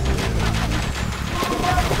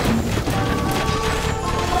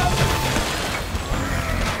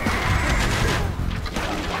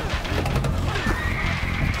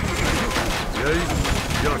 Yea.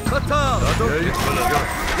 Yes. Batal. Mandatum. Yea. Yes.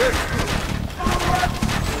 Yes.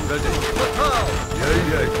 Ready. Batal. Yea,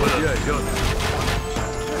 yea. Yea, yes.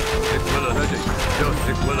 Llywelyn. Ready. Yes.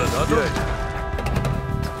 Llywelyn. Mandatum.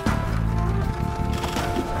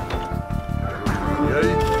 Yea.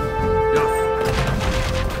 Yes.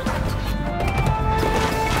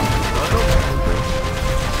 Mandatum.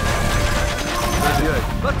 Ready. Yea.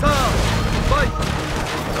 Batal. Fight.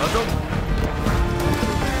 Mandatum.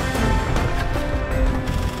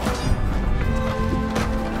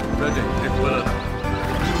 Ready. Llywelyn.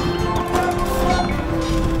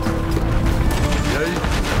 Yea.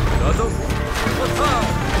 Mandatum. Batal.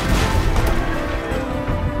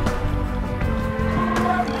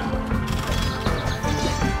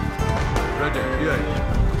 Ready. Yea.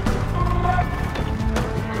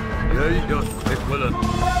 Yea. Yes. Llywelyn.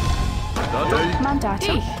 Mandatum.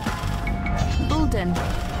 Mandatum. Bolden.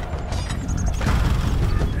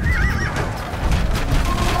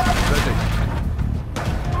 Ready.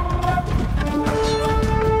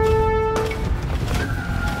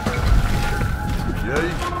 Yea.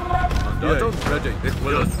 Mandatum. Ready.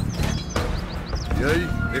 Llywelyn. Yea.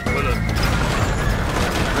 Llywelyn.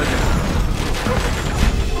 Ready.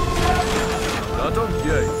 Mandatum.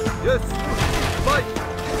 Yea. Yes. Fight.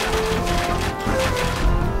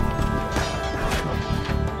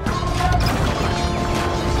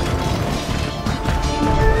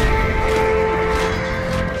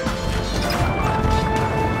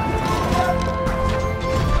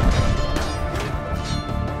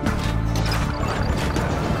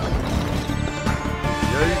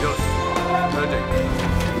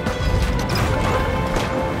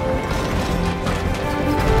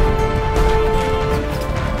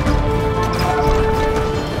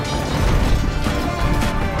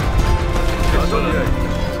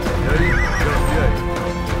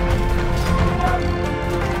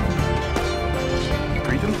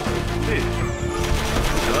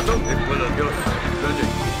 Dadam, ik wil het. Yes. Ready.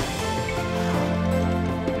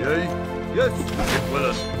 Yay. Yes. Ik wil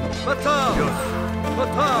het. Bataal. Yes.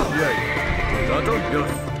 Bataal. Yay. Dadam, yes.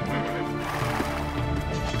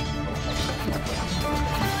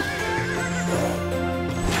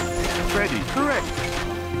 Ready. Correct.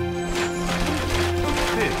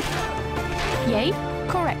 Fish. Yea,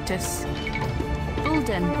 correctus.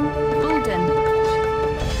 Bulden, Bulden.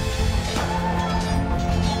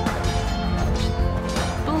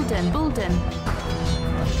 Bulden, Bulden.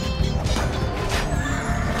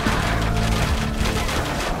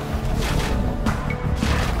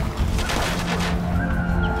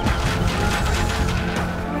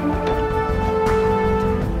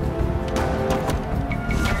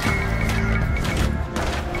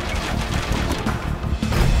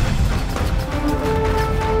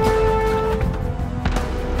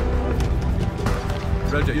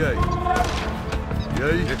 Ready. Yay.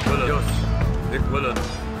 Yay. Ik wil het. Yes. Ik wil het.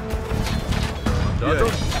 Dadam.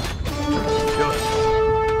 Yes.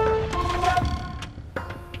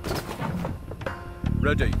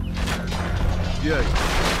 Ready. Yay.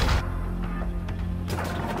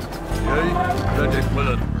 Yay. Ready. Ik wil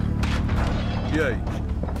het. Yay.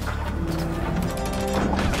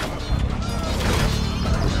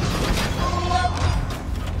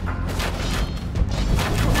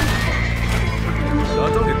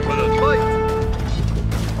 Dadam. Ik wil het. Fight.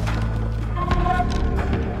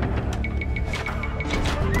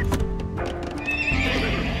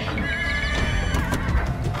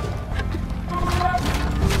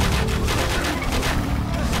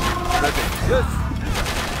 Ready. Yes.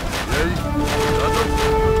 Yay. Dadam.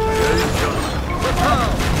 Yay. Yes.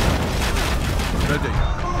 Bataal. Ready.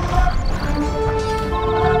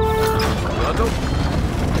 Dadam.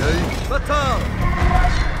 Yay. Bataal.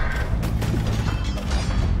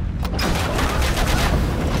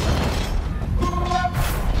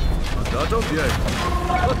 Dadam. Yay.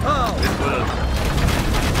 Bataal. Ik wil het.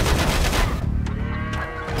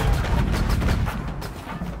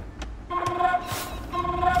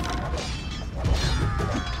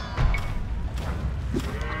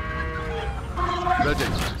 Ready.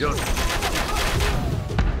 Yes.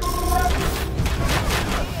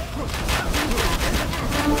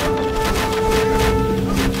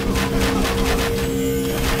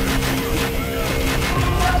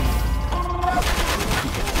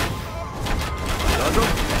 Dadam.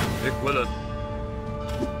 Ik wil het.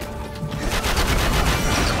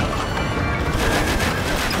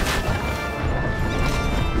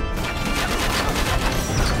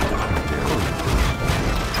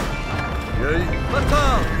 Yay.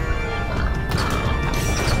 Bataal.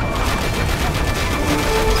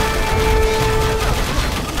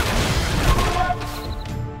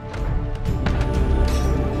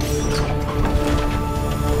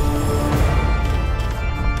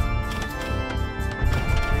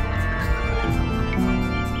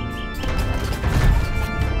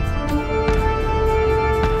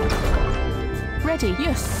 Ready,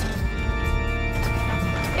 yes.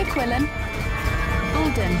 Equilin.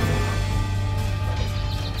 Bulden.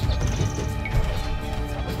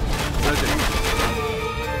 Ready.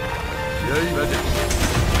 Yay. Ready.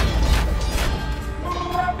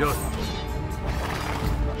 Yes.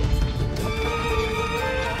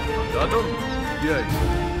 Dadam. Yay.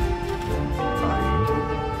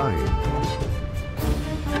 Aye.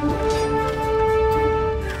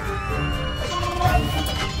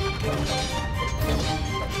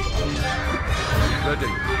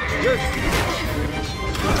 Ready. Yes.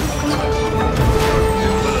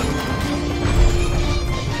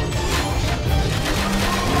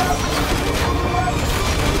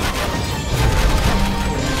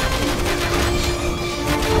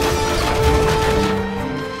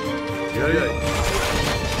 Yay.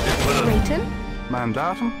 Drayton.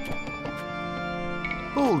 Mandatum.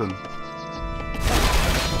 Bulden.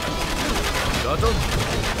 Dadam.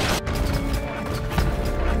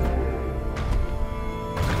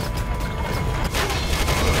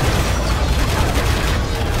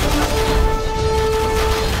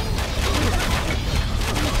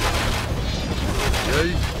 Yay.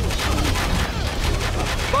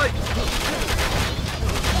 Fight.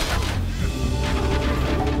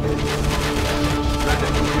 Ready.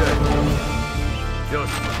 Yay.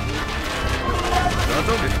 Yes.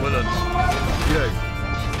 Dadam. Ik wil het. Yay.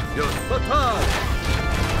 Yes. Bataal.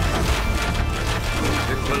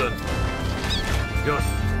 Ik wil het. Yes.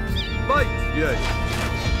 Fight. Yay.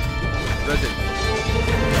 Ready.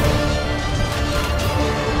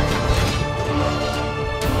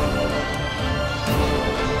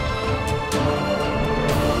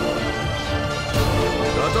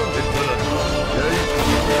 Dadam. Ik wil het. Yay.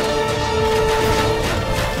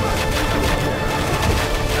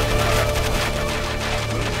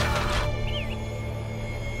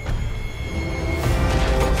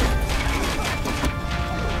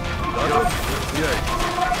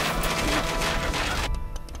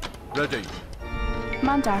 Ready.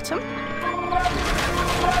 Mandatum.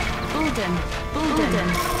 Bulden. Bulden.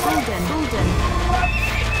 Bulden. Bulden.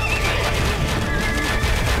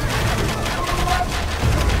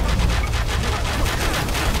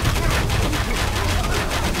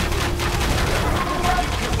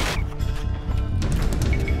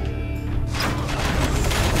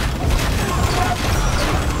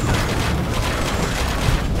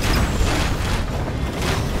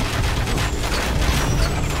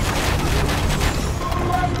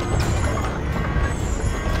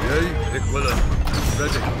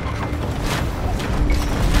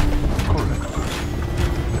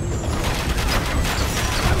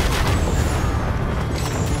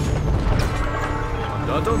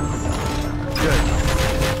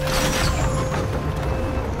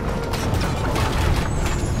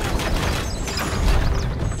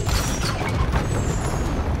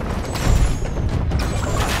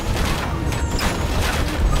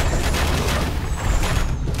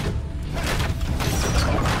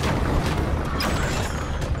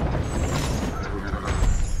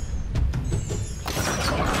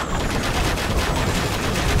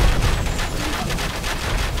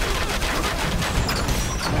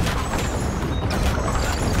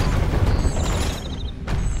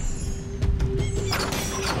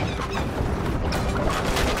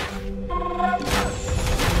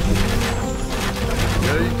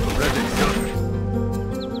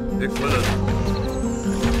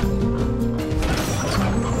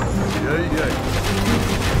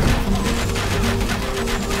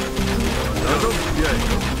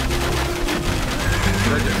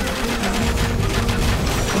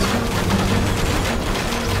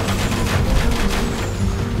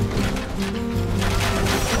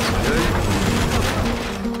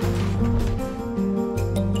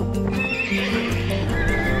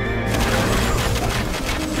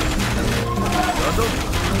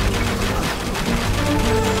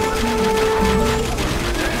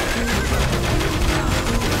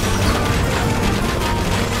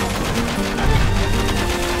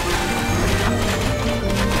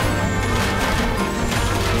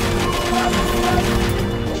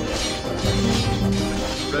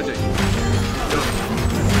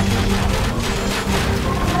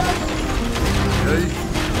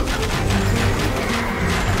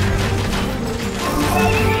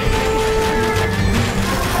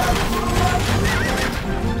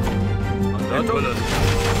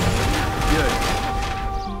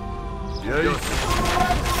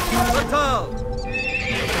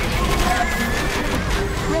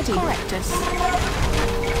 Ready. Correctus.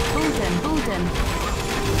 Bulden. Bulden.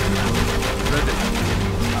 Ready.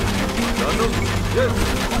 Donald? Yes.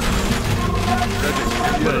 Ready.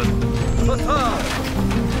 Well. Fatal.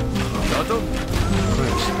 Donald?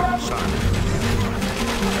 Prince Simon.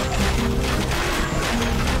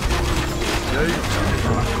 Yay.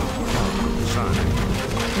 Simon.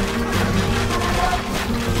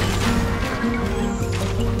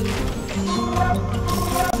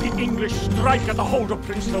 The English strike at the hold of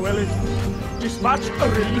Prince Llywelyn. Dispatch a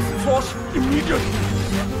relief force immediately.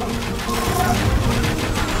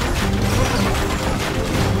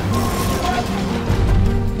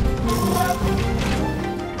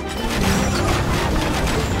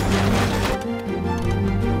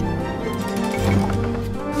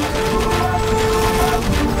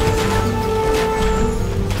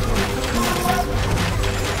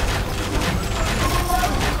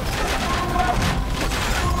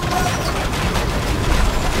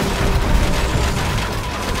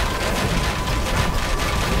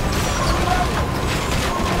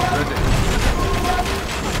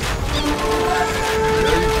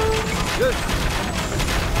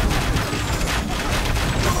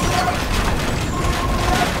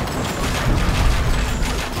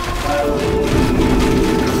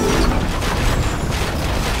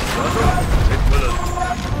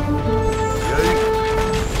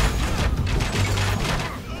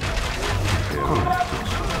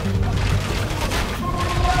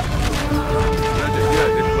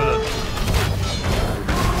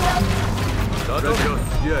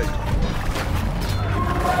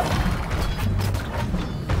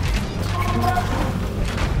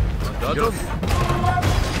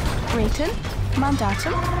 Drayton.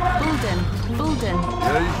 Mandatum. Bulden. Bulden.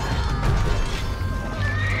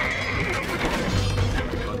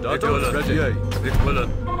 Mandatum. Ready. Llywelyn.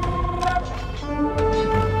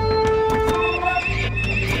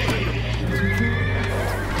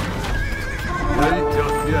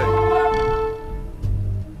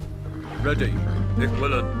 Ready.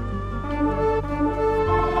 Llywelyn.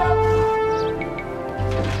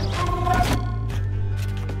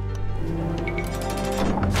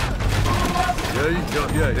 Yay, yes,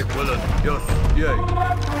 yay, Llywelyn, yes, yay.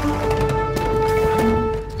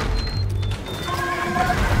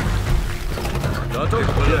 Mandatum,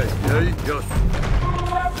 yay, yay, yes.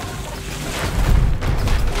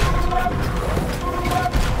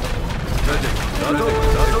 Ready, Mandatum,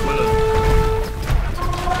 Llywelyn.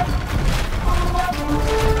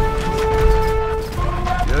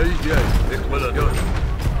 Yay, yay, Llywelyn, yes.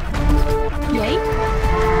 Yay.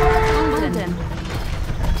 Bulden.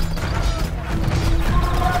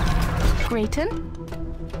 Grayton.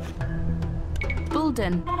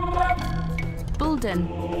 Bulden. Bulden.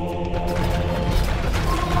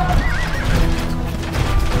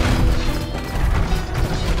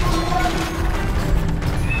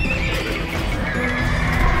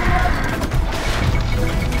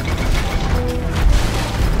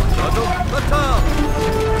 Mandatum, attack!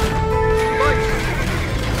 Fight!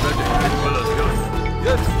 Ready, Llywelyn, yes.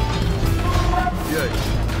 Yes. Yay.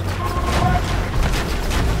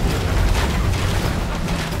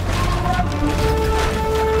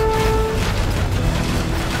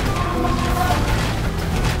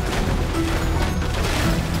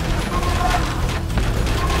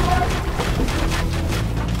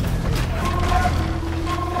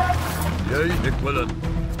 Yay, Llywelyn.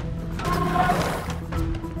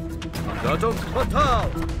 Mandatum, attack!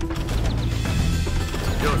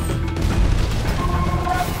 Yes.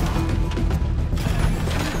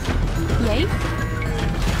 Yay.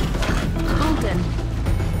 Bulden.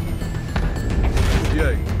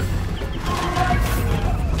 Yay.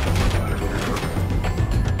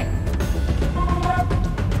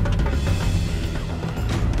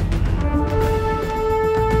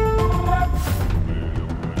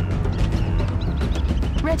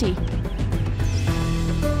 Ready.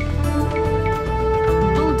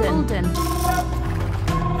 Bulden. Bulden.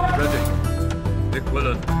 Ready.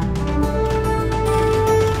 Llywelyn.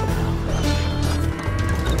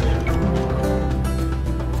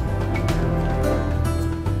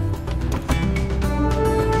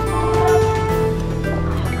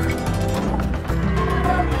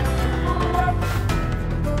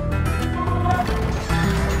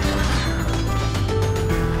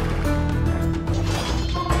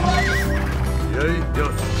 Yay,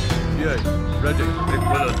 yes. Yay. Ready.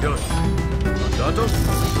 Llywelyn, yes. Mandatum.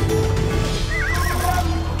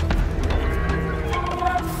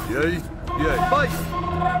 Yay, yay. Fight!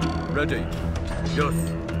 Ready. Yes.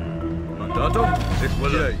 Mandatum.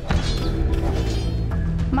 Llywelyn.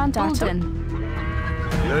 Mandatum.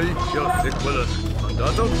 Yay, yes. Llywelyn.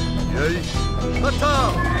 Mandatum. Yay.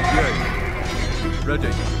 Attack! Yay.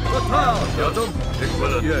 Ready. Attack! Mandatum.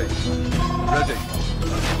 Llywelyn. Yay. Ready.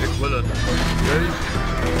 Llywelyn. Yay.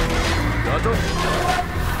 Mandatum.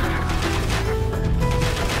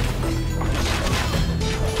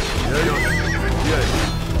 Yay, yes. Yay.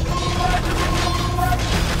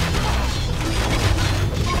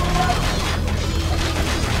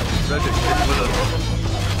 Ready, Llywelyn.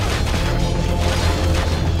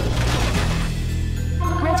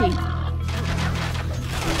 Ready.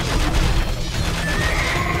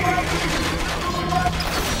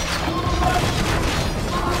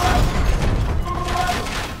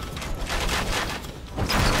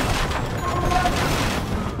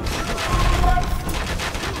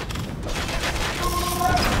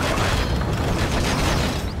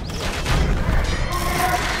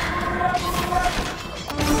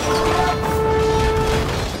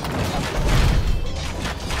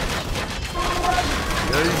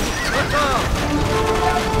 Yay. Attack!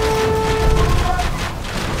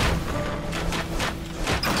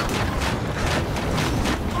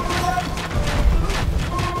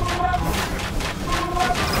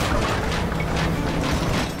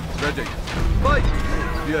 Ready. Fight!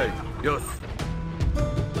 Yay. Yes.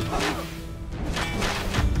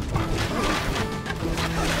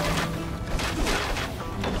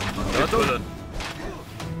 Mandatum.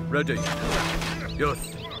 Ready. Yes.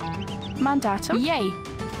 Mandatum. Yay.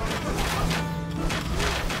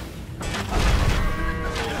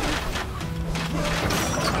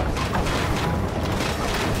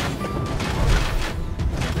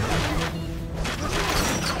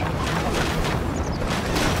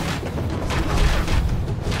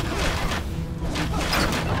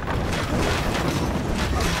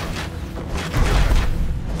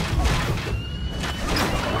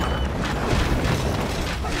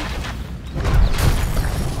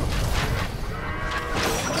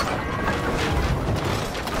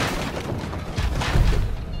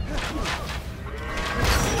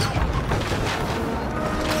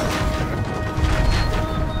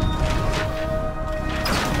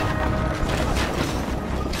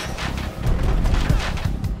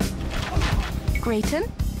 Grayton.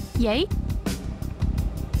 Yay.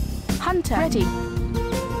 Hunter. Ready.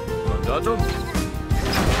 Mandatum.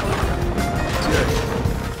 Yea.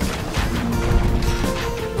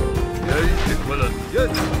 Yea, Llywelyn.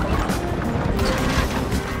 Yes.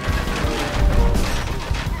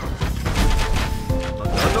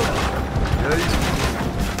 Mandatum. Yea.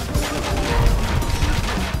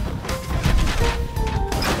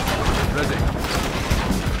 Ready.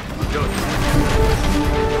 Yes.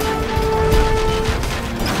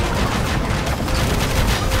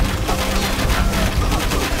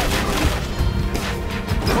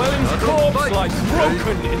 Llywelyn's corpse lies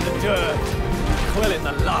broken in the dirt. Llywelyn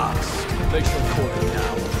the last, they shall call him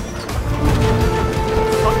now.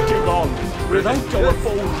 Fighting on without our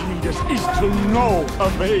bold leaders is to no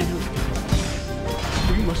avail.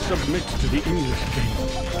 We must submit to the English king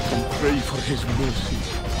and pray for his mercy.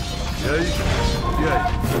 Yea. Yea.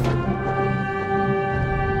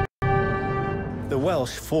 The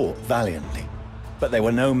Welsh fought valiantly, but they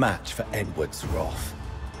were no match for Edward's wrath.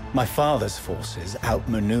 My father's forces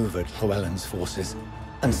outmaneuvered Llywelyn's forces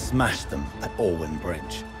and smashed them at Orwen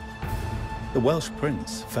Bridge. The Welsh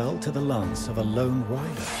prince fell to the lance of a lone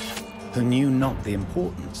rider who knew not the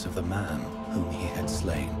importance of the man whom he had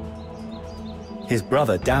slain. His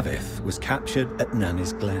brother Dafydd was captured at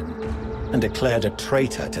Nanny's Glen and declared a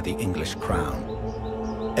traitor to the English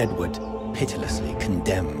crown. Edward pitilessly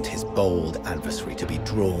condemned his bold adversary to be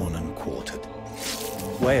drawn and quartered.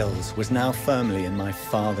 Wales was now firmly in my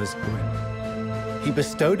father's grip. He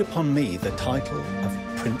bestowed upon me the title of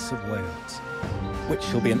Prince of Wales, which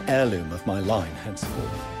shall be an heirloom of my line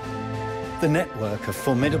henceforth. The network of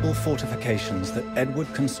formidable fortifications that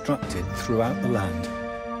Edward constructed throughout the land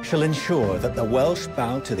shall ensure that the Welsh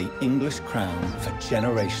bow to the English crown for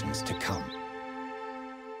generations to come.